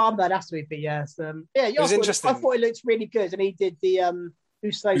 Jeet Rama, that's who he yes. It was interesting. I thought it looked really good, and he did the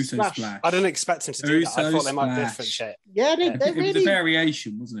Uso splash. I didn't expect him to do that. I thought they might do different shit. Yeah, they really. It was a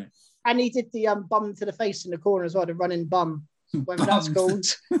variation, wasn't it? And he did the bum to the face in the corner as well, the running bum. whatever that's called.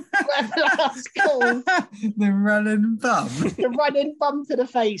 Whatever that's called. The running bum. The running bum to the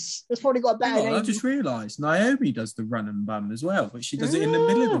face. That's probably got a better name. I just realised Naomi does the running bum as well, but she does it in the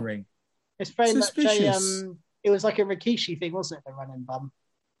middle of the ring. It's very much Suspicious. it was like a Rikishi thing, wasn't it? The running bum.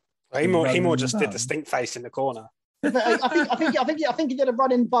 He more just did the stink face in the corner. But I think he did a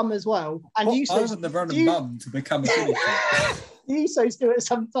running bum as well. And I Usos, want the running bum to become a finisher. Usos do it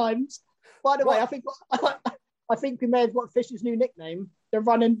sometimes. By the way, I think we may have got Fish's new nickname, the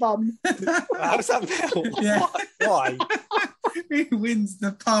running bum. How's that feel? Yeah. Why? Who wins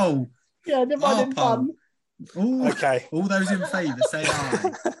the poll? Yeah, the running bum. Ooh, Okay. All those in favour say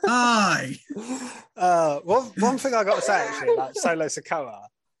aye. Aye. One thing I got to say actually about Solo Sikoa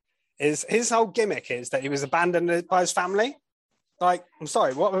is his whole gimmick is that he was abandoned by his family. Like, I'm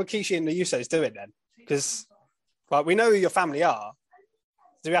sorry, what were Rikishi and the Usos doing then? Because, like, we know who your family are.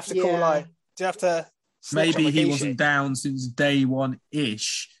 Do we have to call, like, do you have to... Maybe he wasn't down since day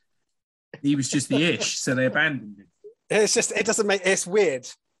one-ish. He was just the ish, so they abandoned him. It's just, it doesn't make, it's weird.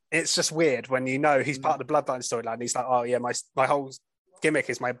 It's just weird when you know he's part of the Bloodline storyline. He's like, oh yeah, my whole gimmick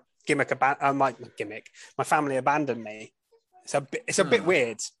is my family abandoned me. It's a bit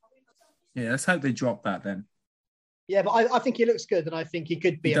weird. Yeah, let's hope they drop that then. Yeah, but I think he looks good, and I think he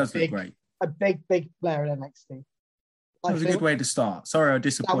could be a big player in NXT. That was a good way to start. Sorry, I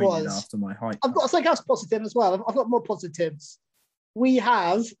disappointed after my hype. I've got to say that's positive as well. I've got more positives. We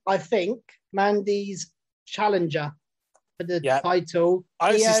have, I think, Mandy's challenger for the title. I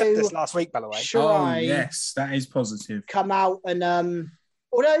actually said this last week, by the way. Oh, yes, that is positive. Come out and,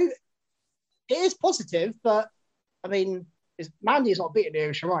 although it is positive, but I mean, Mandy's not beating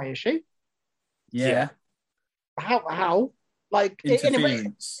Io Shirai, is she? Yeah. How? Like in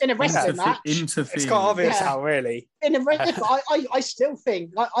a wrestling match, it's quite obvious how really. I still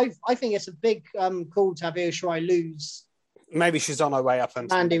think I think it's a big call to have Io Shirai lose. Maybe she's on her way up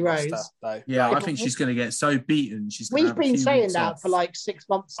into Mandy Rose. Though. Yeah, I think she's going to get so beaten. We've been saying that for like 6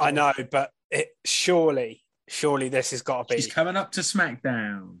 months. I know, but surely this has got to be. She's coming up to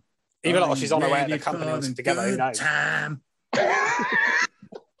SmackDown. Even if she's on her way at the company together, who knows?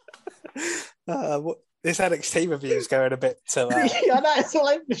 This NXT review is going a bit to... yeah, that's all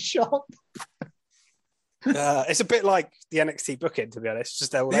over the shop. It's a bit like the NXT booking, to be honest.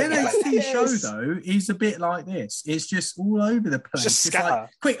 Just the NXT show, though, is a bit like this. It's just all over the place. Just it's like,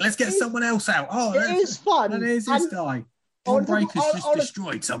 quick, let's get someone else out. Oh, it is fun. And there's this guy. Braun Breaker's just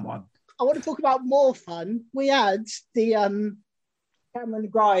destroyed someone. I want to talk about more fun. We had the Cameron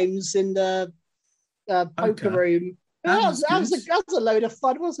Grimes in the poker room. That was a load of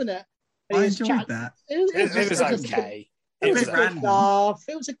fun, wasn't it? I enjoyed that. It was okay. It was a good laugh.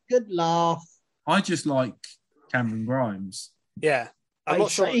 It was a good laugh. I just like Cameron Grimes. Yeah. I'm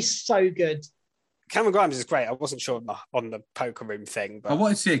not sure. He's so good. Cameron Grimes is great. I wasn't sure on the poker room thing. But... I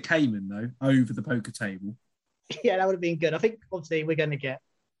wanted to see a Cayman, though, over the poker table. Yeah, that would have been good. I think, obviously, we're going to get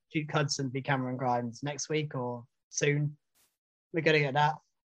Duke Hudson be Cameron Grimes next week or soon. We're going to get that.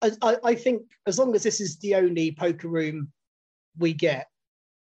 I think as long as this is the only poker room we get,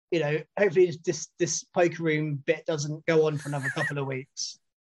 you know, hopefully this poker room bit doesn't go on for another couple of weeks.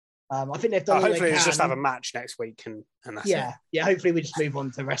 I think they've done. Hopefully, it's just have a match next week, and that's it. Yeah. Hopefully, we just move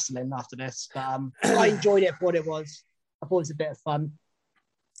on to wrestling after this. But I enjoyed it for what it was. I thought it was a bit of fun.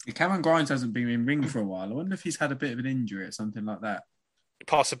 Cameron Grimes hasn't been in ring for a while. I wonder if he's had a bit of an injury or something like that.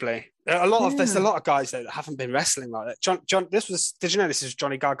 Possibly. There's a lot of guys that haven't been wrestling like that. John, did you know this is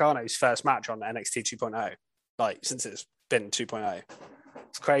Johnny Gargano's first match on NXT 2.0? Like since it's been 2.0.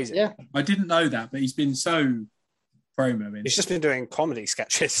 It's crazy. Yeah. I didn't know that, but he's been so promo-ing. He's just been doing comedy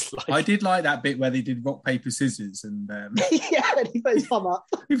sketches. I did like that bit where they did rock, paper, scissors and yeah, and he put his thumb up.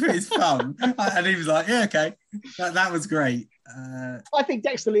 He put his thumb and he was like, yeah, okay. That was great. I think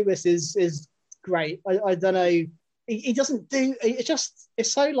Dexter Lewis is great. I don't know. He doesn't do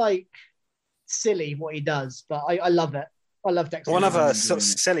it's so like silly what he does, but I love it. I love Dexter. One other sort of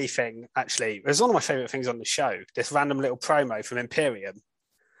silly thing, actually, it was one of my favourite things on the show, this random little promo from Imperium,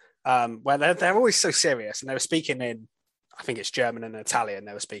 where they're always so serious, and they were speaking in, I think it's German and Italian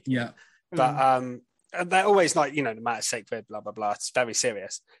they were speaking. Yeah. But they're always like, you know, the matter's sacred, blah, blah, blah. It's very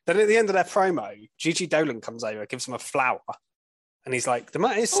serious. Then at the end of their promo, Gigi Dolan comes over, gives them a flower. And he's like, the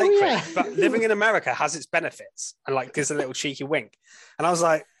matter is sacred, but living in America has its benefits. And like gives a little cheeky wink. And I was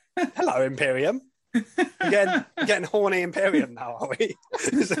like, hello, Imperium. We're getting horny Imperium now, are we?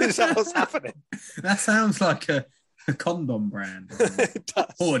 Is that what's happening? That sounds like a condom brand. It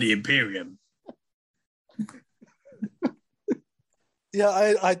does. Horny Imperium. Yeah,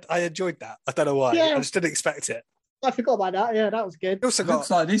 I enjoyed that. I don't know why. Yeah. I just didn't expect it. I forgot about that. Yeah, that was good. We also It got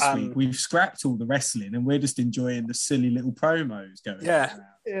looks like this week we've scrapped all the wrestling and we're just enjoying the silly little promos going. Yeah. on now.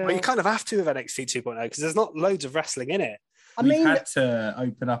 Yeah. Well, you kind of have to with NXT 2.0 because there's not loads of wrestling in it. I We've mean, had to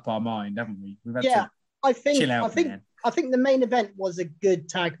open up our mind, haven't we? We've had yeah, to I think chill out, man. I think the main event was a good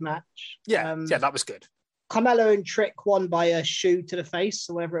tag match. Yeah, that was good. Carmelo and Trick won by a shoe to the face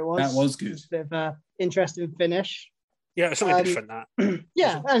or whatever it was. That was good. It was a bit of an interesting finish. Yeah, it's something different that.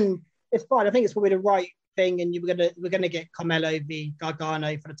 Yeah, and it's fine. I think it's probably the right thing, and we're gonna get Carmelo v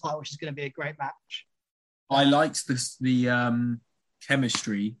Gargano for the title, which is going to be a great match. I liked the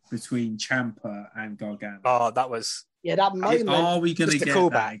chemistry between Ciampa and Gargano. Oh, that was. That moment. Are we going to Just a get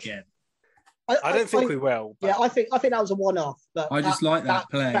callback. that again? I don't think we will. But... Yeah, I think that was a one-off. But I just like that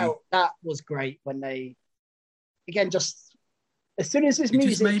play. That was great when they, again, just as soon as his It music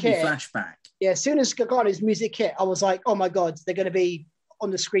just made hit, me flashback. yeah, as soon as Gargano's music hit, I was like, oh my god, they're going to be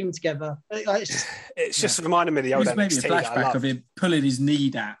on the screen together. It's just reminding me of the It old just made me a NXT that I flashback loved. of him pulling his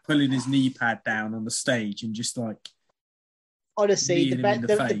knee pad down on the stage and just like Honestly, kneeing him in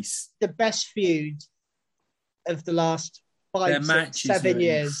the face. the best feud of the last Their 5, 6, matches 7 were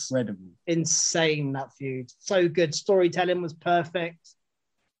years. incredible. Insane, that feud. So good. Storytelling was perfect.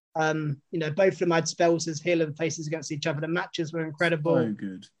 Both of them had spells as heel and faces against each other. The matches were incredible. So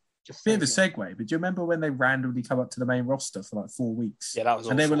good. Just Bit of a so good. segue, but do you remember when they randomly come up to the main roster for like 4 weeks? Yeah, that was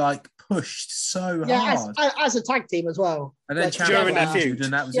And they awful. were like pushed so Yeah, hard. as a tag team as well. And then Like, Ciampa during got their injured feud.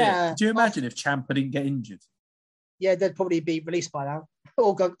 and that was Yeah. it. Could you imagine if Ciampa didn't get injured? Yeah, they'd probably be released by now.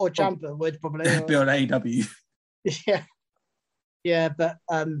 or Ciampa would probably. Be on AW. Yeah, but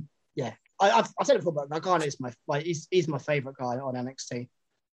I've said it before, but Gargano is he's my favorite guy on NXT.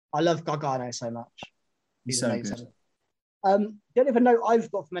 I love Gargano so much. He's so good. The only other note I've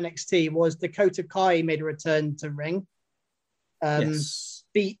got from NXT was Dakota Kai made a return to ring. Yes.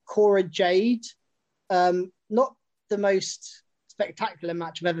 Beat Cora Jade. Not the most spectacular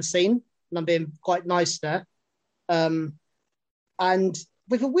match I've ever seen, and I'm being quite nice there. And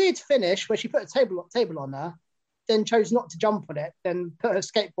with a weird finish where she put a table on her, then chose not to jump on it, then put her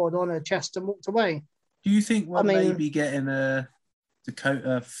skateboard on her chest and walked away. Do you think we're I mean- maybe getting a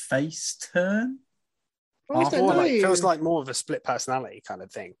Dakota face turn? I don't More know. feels like more of a split personality kind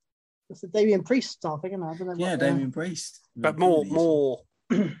of thing. It's the Damien Priest style thing, isn't it? I don't know Yeah, what- Damien Priest. But more.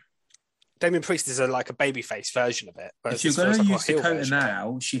 Damien Priest is like a babyface version of it. If you're going to use Dakota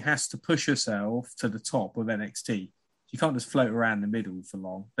now, she has to push herself to the top of NXT. She can't just float around the middle for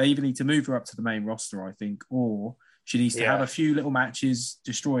long. They either need to move her up to the main roster, I think, or she needs to have a few little matches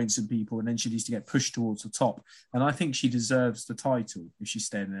destroying some people, and then she needs to get pushed towards the top. And I think she deserves the title if she's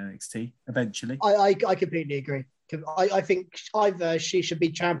staying in NXT eventually. I completely agree. I think either she should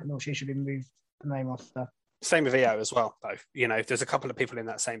be champion or she should be moved to the main roster. Same with EO as well, though. There's a couple of people in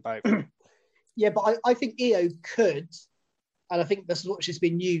that same boat. Yeah, but I think EO could, and I think this is what she's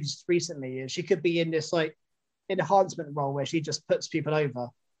been used recently, is she could be in this like enhancement role where she just puts people over.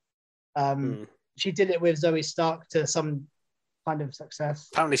 She did it with Zoe Stark to some kind of success.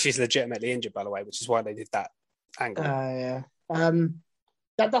 Apparently she's legitimately injured, by the way, which is why they did that angle. Yeah.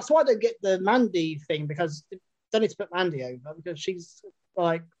 That's why I don't get the Mandy thing, because they don't need to put Mandy over, because she's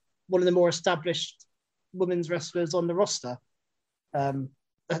like one of the more established women's wrestlers on the roster.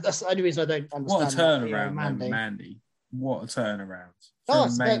 That's the only reason I don't understand. What a turnaround, Mandy. Mandy. What a turnaround. Oh,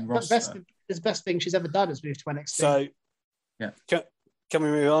 From the main roster. the best thing she's ever done is move to NXT. So, yeah. Can we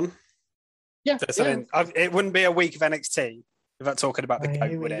move on? Yeah. It wouldn't be a week of NXT without talking about the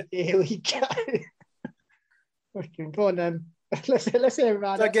GOAT, would it? Here we go. Go on then. Let's hear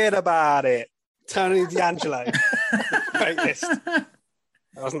about it. Forget about it. Tony D'Angelo. Greatest. That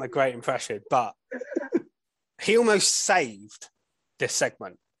wasn't a great impression, but he almost saved this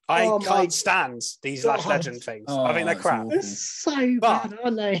segment. I can't stand these Lash Legend things. I think they're crap. They're so bad,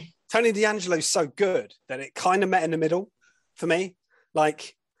 aren't they? Tony D'Angelo's so good that it kind of met in the middle for me.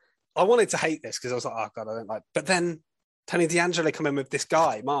 Like, I wanted to hate this because I was like, oh, God, I don't like. But then Tony D'Angelo come in with this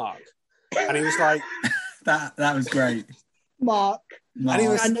guy, Mark, and he was like... that was great. Mark. And he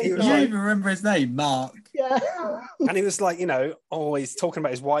was you like, even remember his name, Mark? Yeah. And he was like, always talking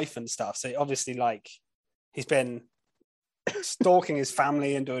about his wife and stuff. So obviously, like, he's been stalking his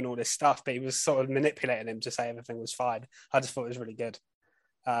family and doing all this stuff, but he was sort of manipulating him to say everything was fine. I just thought it was really good.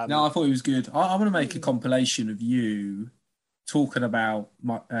 No, I thought he was good. I want to make a compilation of you talking about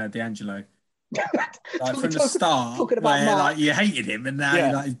D'Angelo. Like from the start, talking about where Mark. like you hated him and now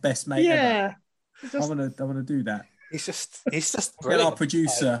you're like his best mate Yeah. ever. I want to do that. He's just Get brilliant. our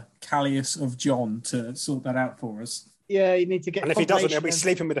producer, Callius of John, to sort that out for us. Yeah, you need to get. And if he doesn't, he'll be compilation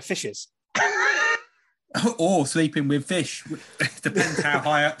sleeping with the fishes. Or sleeping with fish. Depends how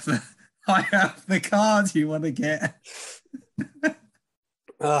high up the I have the card you want to get.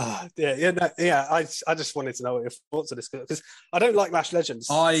 I just wanted to know what your thoughts on this because I don't like Lash Legends.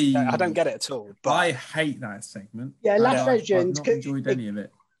 I don't get it at all. But I hate that segment. Yeah, Lash Legends. I've not enjoyed any of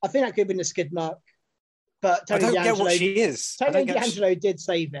it. I think that could have been a skid mark, but I don't get what she is. Tony D'Angelo did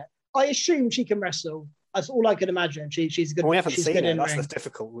save it. I assume she can wrestle. That's all I can imagine. She's good. Well, we haven't she's seen good it. in That's ring. the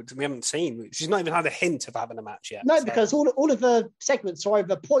difficult. We haven't seen. She's not even had a hint of having a match yet. No, because all of the segments are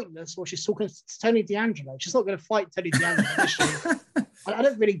either pointless or she's talking to Tony D'Angelo. She's not going to fight Tony D'Angelo, is she? I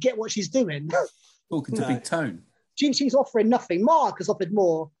don't really get what she's doing. Talking to Big Tone. She's offering nothing. Mark has offered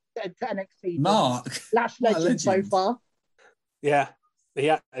more to NXT. Mark? Lash Legend so far. Yeah, he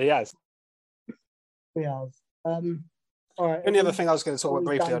has. He has. All right. The only other thing I was going to talk about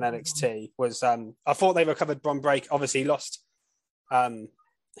briefly on NXT was I thought they recovered Bron Breakker. Obviously, he lost.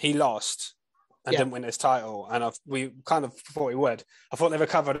 He lost and didn't win his title, and we kind of thought he would. I thought they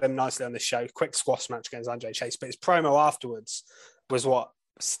recovered him nicely on this show. Quick squash match against Andre Chase, but his promo afterwards was what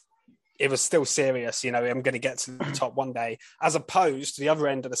it was still serious. You know, I'm going to get to the top one day, as opposed to the other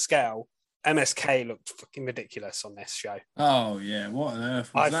end of the scale. MSK looked fucking ridiculous on this show. Oh yeah, what on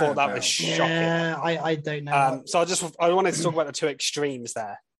earth? Was I thought that was shocking. Yeah, I don't know. So I wanted to talk about the two extremes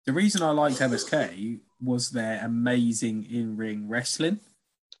there. The reason I liked MSK was their amazing in-ring wrestling,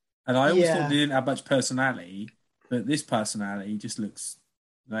 and I always thought they didn't have much personality, but this personality just looks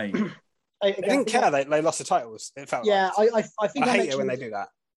lame. I didn't care they lost the titles. It felt I think I hate it when they do that.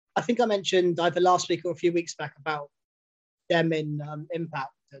 I think I mentioned either last week or a few weeks back about them in Impact.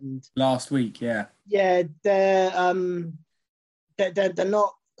 And last week, they're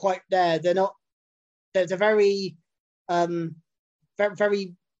not quite there. They're very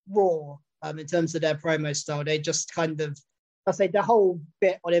very raw in terms of their promo style. They just kind of, I say the whole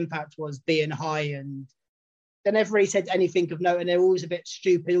bit on Impact was being high, and they never really said anything of note, and they're always a bit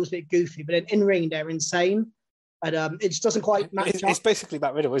stupid, always a bit goofy. But then in ring, they're insane, and it just doesn't quite match up. It's basically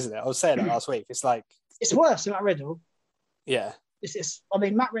Matt Riddle, isn't it? I was saying that last week. It's like it's worse than Matt Riddle. Yeah.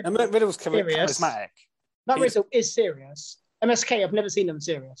 Matt Riddle. Matt Riddle's charismatic. Matt Riddle is serious. MSK, I've never seen them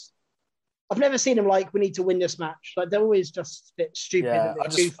serious. I've never seen them like, we need to win this match. Like, they're always just a bit stupid. Yeah, and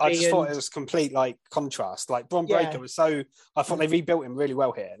I just thought it was complete like contrast. Like Bron Breakker was so. I thought they rebuilt him really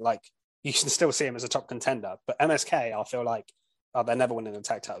well here. Like you can still see him as a top contender, but MSK, I feel like they're never winning the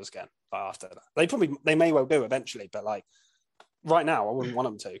tag titles again. After that, they may well do eventually, but like right now, I wouldn't want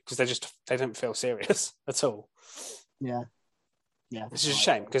them to because they don't feel serious at all. Yeah. Yeah, it's just a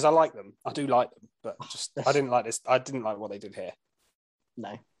shame because I like them. I do like them, but just I didn't like this. I didn't like what they did here.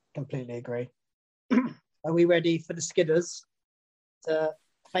 No, completely agree. Are we ready for the Skidders?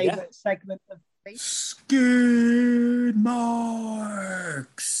 Favorite segment of the week? Skid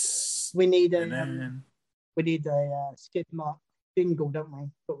marks. We need a skid mark jingle, don't we?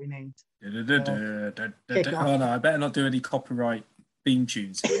 What we need. Oh no, I better not do any copyright theme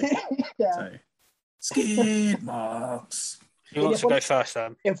tunes here. Yeah. So, skid marks. Who wants to go first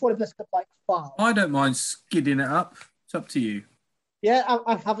then? If one of us got like 5. I don't mind skidding it up. It's up to you. Yeah,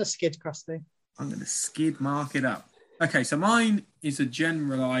 I'll have a skid, Krusty. I'm going to skid mark it up. Okay, so mine is a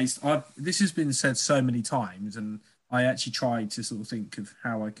generalised... This has been said so many times, and I actually tried to sort of think of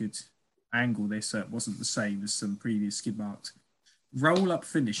how I could angle this so it wasn't the same as some previous skid marks. Roll-up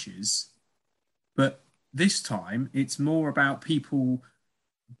finishes, but this time it's more about people,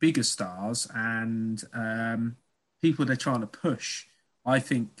 bigger stars, and... people they're trying to push, I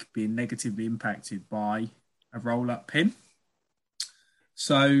think, being negatively impacted by a roll-up pin.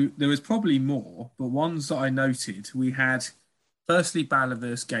 So there was probably more, but ones that I noted, we had, firstly, Balor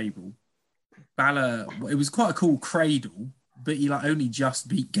versus Gable. Balor, it was quite a cool cradle, but he only just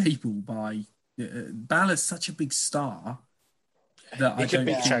beat Gable by... Balor's such a big star that I don't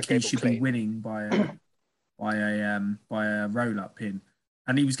think he should be winning by a roll-up pin.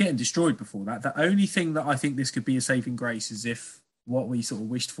 And he was getting destroyed before that. The only thing that I think this could be a saving grace is if what we sort of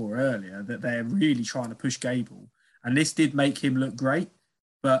wished for earlier, that they're really trying to push Gable. And this did make him look great.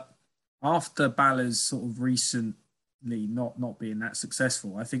 But after Balor's sort of recently not being that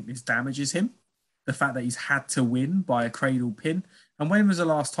successful, I think this damages him. The fact that he's had to win by a cradle pin. And when was the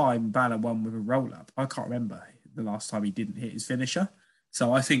last time Balor won with a roll-up? I can't remember the last time he didn't hit his finisher.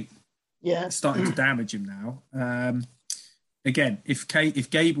 So I think it's starting to damage him now. Again, if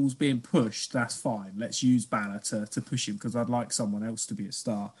Gable's being pushed, that's fine. Let's use Balor to push him because I'd like someone else to be a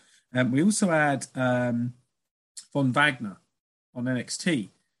star. We also had Von Wagner on NXT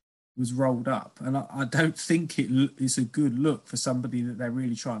was rolled up, and I don't think it's a good look for somebody that they're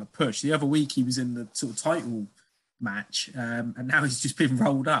really trying to push. The other week he was in the sort of title match, and now he's just been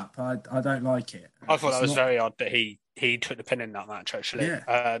rolled up. I don't like it. I thought that was very odd that he he took the pin in that match. Actually,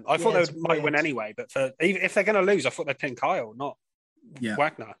 Yeah. I thought it's they might win weird. anyway, but if they're going to lose, I thought they'd pin Kyle, not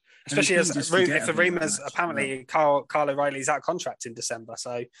Wagner. Especially And it's as easy to if the forget about that rumours match as apparently Kyle O'Reilly's out of contract in December,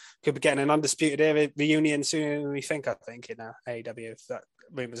 so could be getting an undisputed era reunion sooner than we think. I think in AEW, if that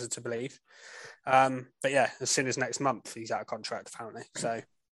rumours are to believe. But yeah, as soon as next month he's out of contract apparently. So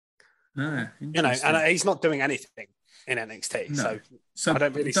and he's not doing anything in NXT, No. so I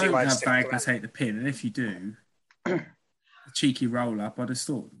don't really see why have it's Wagner take the pin, and if you do, a cheeky roll up, I just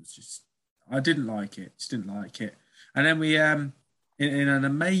thought it was just I didn't like it. Just didn't like it. And then we in an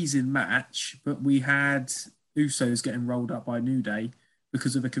amazing match, but we had Usos getting rolled up by New Day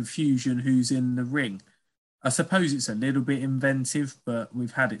because of a confusion who's in the ring. I suppose it's a little bit inventive, but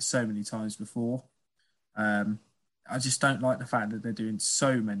we've had it so many times before. I just don't like the fact that they're doing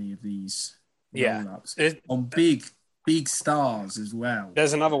so many of these roll-ups on big stars as well.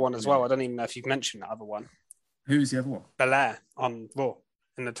 There's another one as well. I don't even know if you've mentioned that other one. Who's the other one? Belair on Raw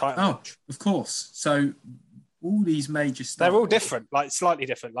in the title match. Of course. So all these major stars. They're all different, like slightly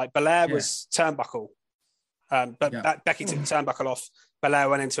different. Like Belair was turnbuckle, but Becky took the turnbuckle off. Belair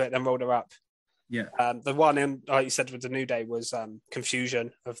went into it, then rolled her up. Yeah. The one in, like you said, with the New Day was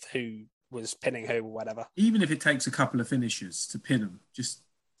confusion of who was pinning who or whatever. Even if it takes a couple of finishers to pin them, just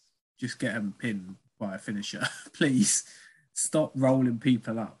get them pinned by a finisher. Please stop rolling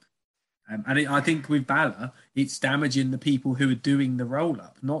people up. I think with Balor, it's damaging the people who are doing the roll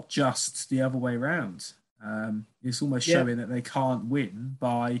up, not just the other way around. It's almost showing that they can't win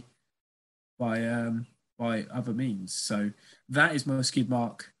by other means. So that is my skid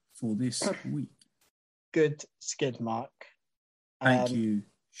mark for this week. Good skid mark. Thank you,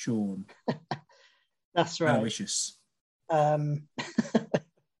 Sean. That's right. Delicious. I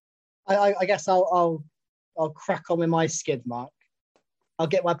guess I'll crack on with my skid mark. I'll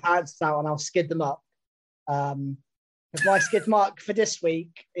get my pants out and I'll skid them up. My skid mark for this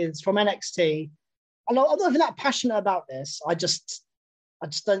week is from NXT. I'm not even that passionate about this. I just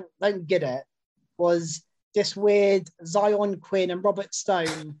don't get it. Was this weird Zion Quinn and Robert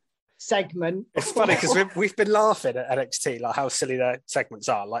Stone segment? It's funny because we've been laughing at NXT, like how silly their segments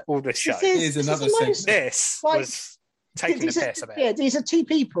are, like all this show. Here's another segment. This was taking the piss a bit. Yeah, these are two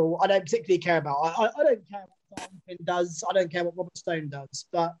people I don't particularly care about. I don't care what Zion Quinn does. I don't care what Robert Stone does.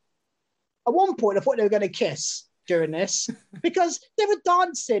 But at one point, I thought they were going to kiss during this because they were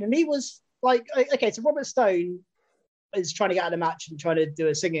dancing, and he was like, okay, so Robert Stone is trying to get out of the match and trying to do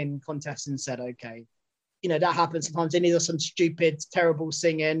a singing contest and said, okay, that happens sometimes. They need some stupid, terrible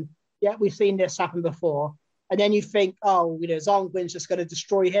singing. Yeah, we've seen this happen before. And then you think, Zion Quinn's just going to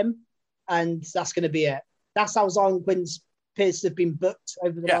destroy him, and that's going to be it. That's how Zion Quinn's appears to have been booked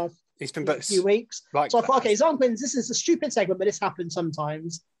over the last few weeks. So I thought, okay, Zion Quinn's, this is a stupid segment, but this happens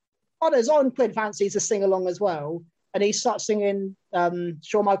sometimes. Oh no, Zion Quinn fancies to sing along as well. And he starts singing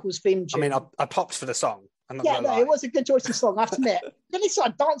Shawn Michaels' theme tune. I mean, I popped for the song. It was a good choice of song, I have to admit. Then he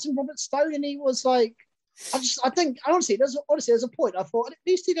started dancing Robert Stone, and he was like, I think honestly, there's a point. I thought, are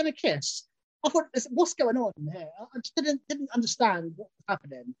these two going to kiss? I thought, what's going on here? I just didn't understand what was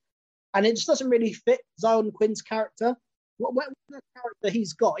happening, and it just doesn't really fit Zion Quinn's character. What character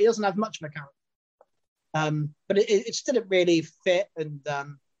he's got? He doesn't have much of a character. But it just didn't really fit, and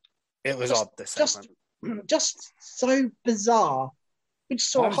it was odd. This segment. Just so bizarre. I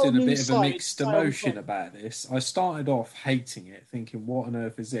was in a bit of a mixed emotion about this. I started off hating it, thinking, what on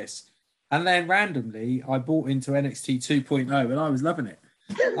earth is this? And then randomly, I bought into NXT 2.0 and I was loving it.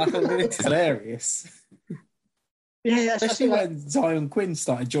 I thought this is hilarious. Yeah, especially when Zion Quinn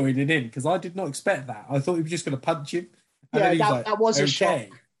started joining in, because I did not expect that. I thought he was just going to punch him. And then he was that was a shock.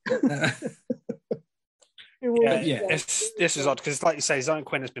 This is odd because, like you say, Zion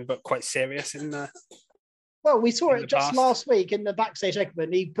Quinn has been booked quite serious in the. Well, we saw it just last week in the backstage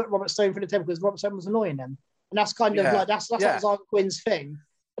segment. He put Robert Stone for the table because Robert Stone was annoying him, and that's kind of like that's Zion Quinn's thing.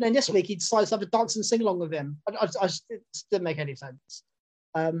 And then this week he decides to have a dance and sing along with him. I it didn't make any sense.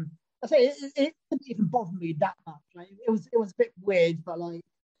 I think it didn't even bother me that much. Like, it was a bit weird, but like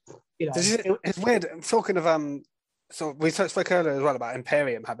it's weird. I'm talking of So we spoke earlier as well about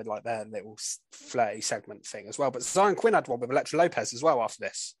Imperium having like their little flirty segment thing as well, but Zion Quinn had one with Elektra Lopez as well after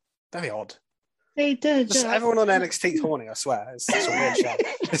this. Very odd. They did. Everyone on NXT's horny, I swear. It's such a weird show.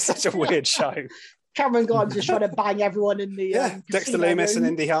 It's such a weird show. Cameron Grimes just trying to bang everyone in the Dexter Lumis and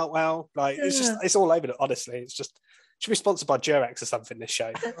Indy Hartwell. Like it's all over it. Honestly, it's just should be sponsored by Durex or something. This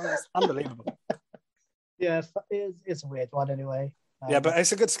show, it's unbelievable. Yeah, it's a weird one anyway. But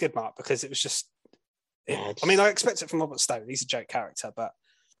it's a good skid mark because it was just. I mean, I expect it from Robert Stone. He's a joke character, but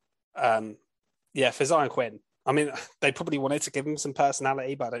for Zion Quinn, I mean, they probably wanted to give him some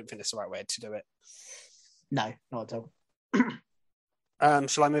personality, but I don't think it's the right way to do it. No, not at all.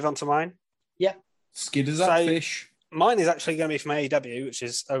 Shall I move on to mine? Yeah. Skidders up, So- fish. Mine is actually going to be from AEW, which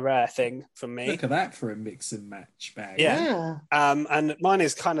is a rare thing for me. Look at that for a mix and match bag. Yeah. And mine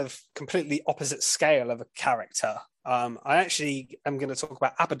is kind of completely opposite scale of a character. I actually am going to talk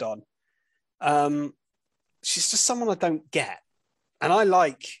about Abaddon. She's just someone I don't get, and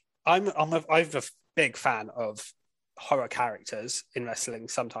I'm a big fan of horror characters in wrestling.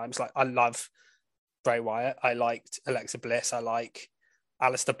 Sometimes, like I love Bray Wyatt, I liked Alexa Bliss, I like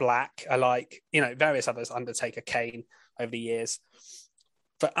Alistair Black, I like various others, Undertaker, Kane over the years.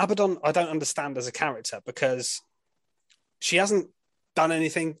 But Abaddon, I don't understand as a character because she hasn't done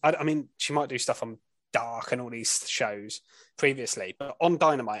anything. I mean, she might do stuff on Dark and all these shows previously, but on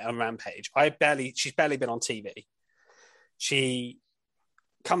Dynamite and Rampage, she's barely been on TV. She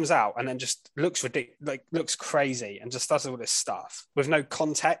comes out and then just looks ridiculous, like looks crazy, and just does all this stuff with no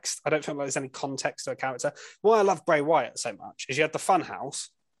context. I don't feel like there's any context to a character. Why I love Bray Wyatt so much is you had the Funhouse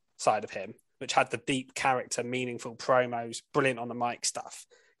side of him, which had the deep character, meaningful promos, brilliant on the mic stuff.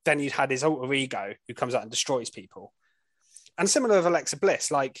 Then you'd had his alter ego who comes out and destroys people. And similar with Alexa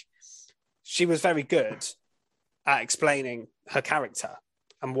Bliss, like she was very good at explaining her character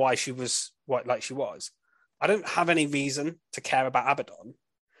and why she was like she was. I don't have any reason to care about Abaddon.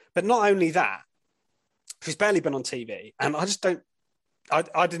 But not only that, she's barely been on TV, and I just don't.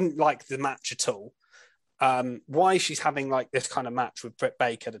 I didn't like the match at all. Why she's having like this kind of match with Britt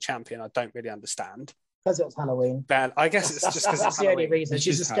Baker, the champion, I don't really understand. Because it was Halloween. I guess it's just because that's the only reason.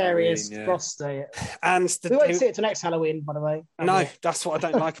 She's the scariest prostate. And we won't see it till next Halloween, by the way. No, that's what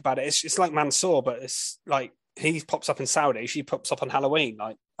I don't like about it. It's like Mansoor, but it's like he pops up in Saudi, she pops up on Halloween.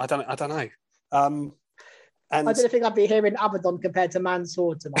 Like I don't know. And I didn't think I'd be hearing Abaddon compared to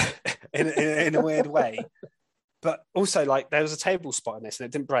Mansoor tonight. in a weird way. But also, like, there was a table spot in this and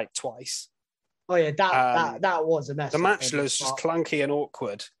it didn't break twice. Oh, yeah, that was a mess. The match was just clunky and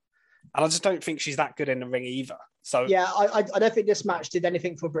awkward. And I just don't think she's that good in the ring either. So yeah, I don't think this match did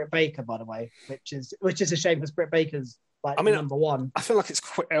anything for Britt Baker, by the way, which is a shame because Britt Baker's number one. I feel like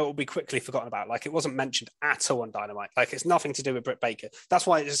it'll be quickly forgotten about. Like it wasn't mentioned at all on Dynamite. Like it's nothing to do with Britt Baker. That's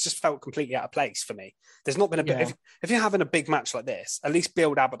why it's just felt completely out of place for me. There's not been a bit. If you're having a big match like this, at least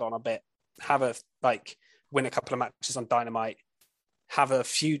build Abaddon a bit. Have win a couple of matches on Dynamite. Have a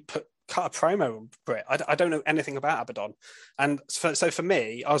feud. Cut a promo on Britt. I don't know anything about Abaddon, and so for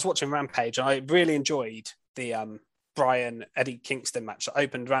me, I was watching Rampage and I really enjoyed the Brian Eddie Kingston match that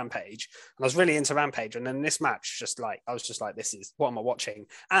opened Rampage, and I was really into Rampage. And then this match, I was just like, this is what am I watching?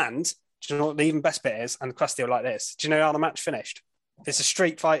 And do you know what the even best bit is? And Krusty will like this. Do you know how the match finished? It's a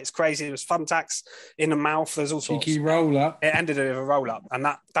street fight. It's crazy. There was thumbtacks in the mouth. There's all sorts. Cheeky roll up. It ended with a roll up, and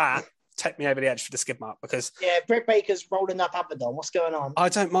that take me over the edge for the skid mark because Britt Baker's rolling up Abaddon. What's going on? I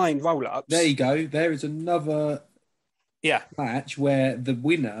don't mind roll ups. There you go. There is another match where the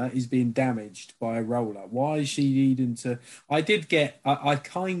winner is being damaged by a roll up. Why is she needing to? I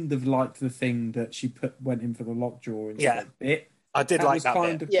kind of liked the thing that she went in for the lockjaw instead of bit. I did like that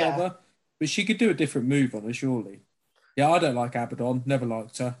kind of clever, but she could do a different move on her, surely. Yeah, I don't like Abaddon. Never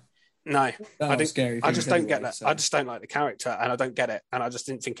liked her. No, I just don't get that. So. I just don't like the character, and I don't get it, and I just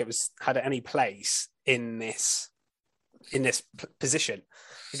didn't think it had any place in this position.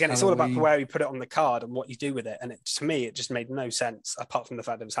 Again, it's all about where you put it on the card and what you do with it, and to me, it just made no sense apart from the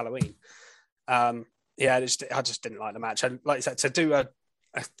fact that it was Halloween. I just didn't like the match, and like I said, to do a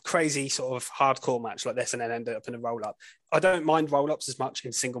crazy sort of hardcore match like this and then end up in a roll up. I don't mind roll ups as much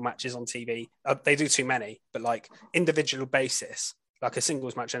in single matches on TV. They do too many, but like individual basis. Like a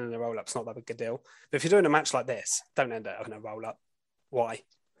singles match and then a roll-up's not that big a deal. But if you're doing a match like this, don't end up in a roll-up. Why?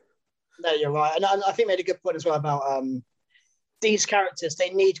 No, you're right. And I think you made a good point as well about these characters. They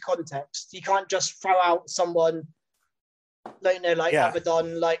need context. You can't just throw out someone,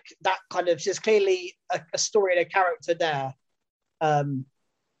 Abaddon, like that kind of... There's clearly a story and a character there.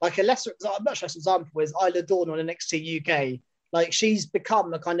 Like a much less example is Isla Dawn on NXT UK. Like she's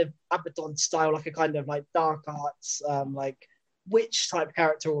become a kind of Abaddon style, like a kind of like dark arts, like witch type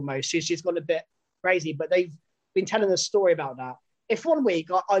character almost. She's gone a bit crazy, but they've been telling a story about that. If one week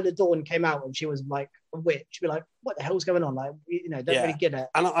Isla Dawn came out and she was like a witch, you'd be like, what the hell's going on? Like, don't really get it.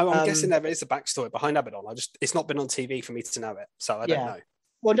 And I'm guessing there is a backstory behind Abaddon. It's not been on TV for me to know it, so I don't know.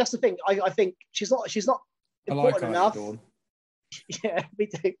 Well, that's the thing. I think she's not important enough. Yeah, me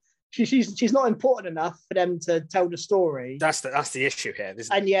too. She's not important enough for them to tell the story. That's the issue here.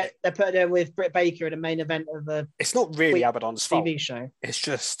 And yet they're putting her with Britt Baker in the main event of the. It's not really Abaddon's fault. TV show. It's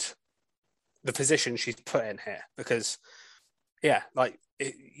just the position she's put in here because,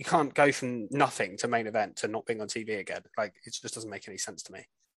 you can't go from nothing to main event to not being on TV again. Like it just doesn't make any sense to me.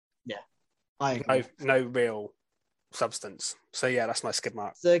 Yeah, I agree. No real substance. So yeah, that's my skid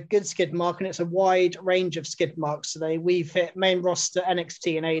mark. It's a good skid mark, and it's a wide range of skid marks today. We've hit main roster,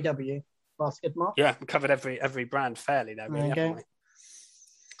 NXT, and AEW for our skid mark. Yeah, we covered every brand fairly there, really, haven't we?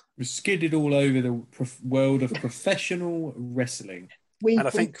 We're skidded all over the world of professional wrestling. We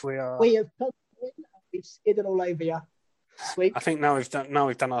have we've skidded all over you this week. I think now we've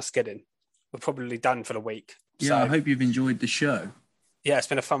done our skidding. We're probably done for the week. Yeah, so, I hope you've enjoyed the show. Yeah, it's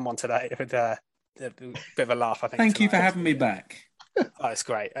been a fun one today with a bit of a laugh, I think. Thank you for having me back. Oh, it's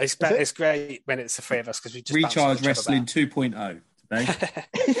great. It's great when it's the three of us because we just Recharge Wrestling 2.0 today.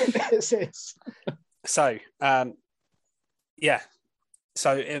 This is. So,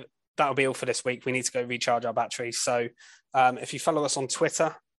 that'll be all for this week. We need to go recharge our batteries. So, if you follow us on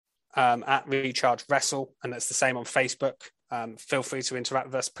Twitter at Recharge Wrestle, and it's the same on Facebook, feel free to interact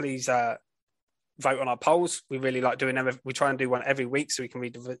with us. Please vote on our polls. We really like doing them. We try and do one every week so we can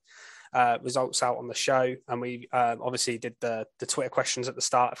read the results out on the show. And we obviously did the Twitter questions at the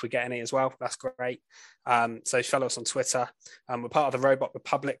start. If we get any as well, that's great. So follow us on Twitter. We're part of the Robot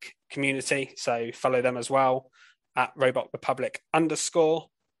Republic community, so follow them as well at Robot Republic _,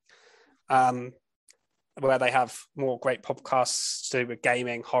 where they have more great podcasts to do with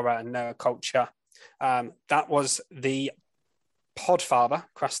gaming, horror, and nerd culture. That was the Podfather,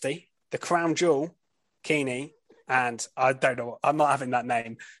 Krusty, the Crown Jewel, Keeney, and I don't know. I'm not having that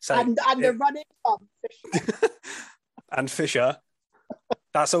name. So and the running Fisher. And Fisher.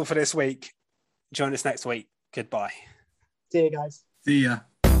 That's all for this week. Join us next week. Goodbye. See you guys. See ya.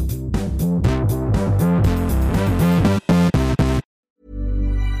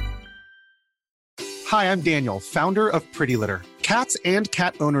 Hi, I'm Daniel, founder of Pretty Litter. Cats and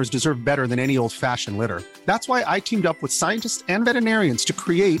cat owners deserve better than any old-fashioned litter. That's why I teamed up with scientists and veterinarians to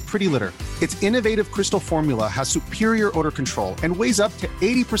create Pretty Litter. Its innovative crystal formula has superior odor control and weighs up to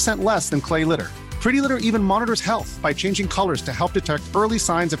 80% less than clay litter. Pretty Litter even monitors health by changing colors to help detect early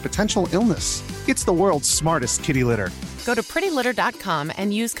signs of potential illness. It's the world's smartest kitty litter. Go to prettylitter.com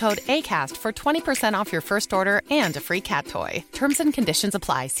and use code ACAST for 20% off your first order and a free cat toy. Terms and conditions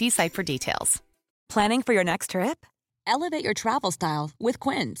apply. See site for details. Planning for your next trip? Elevate your travel style with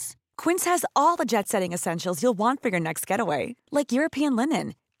Quince. Quince has all the jet-setting essentials you'll want for your next getaway, like European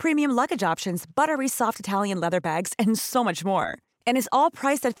linen, premium luggage options, buttery soft Italian leather bags, and so much more. And is all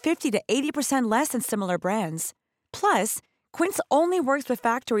priced at 50 to 80% less than similar brands. Plus, Quince only works with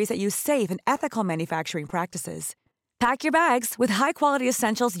factories that use safe and ethical manufacturing practices. Pack your bags with high-quality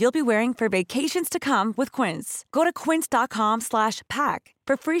essentials you'll be wearing for vacations to come with Quince. Go to quince.com/pack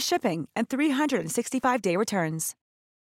for free shipping and 365-day returns.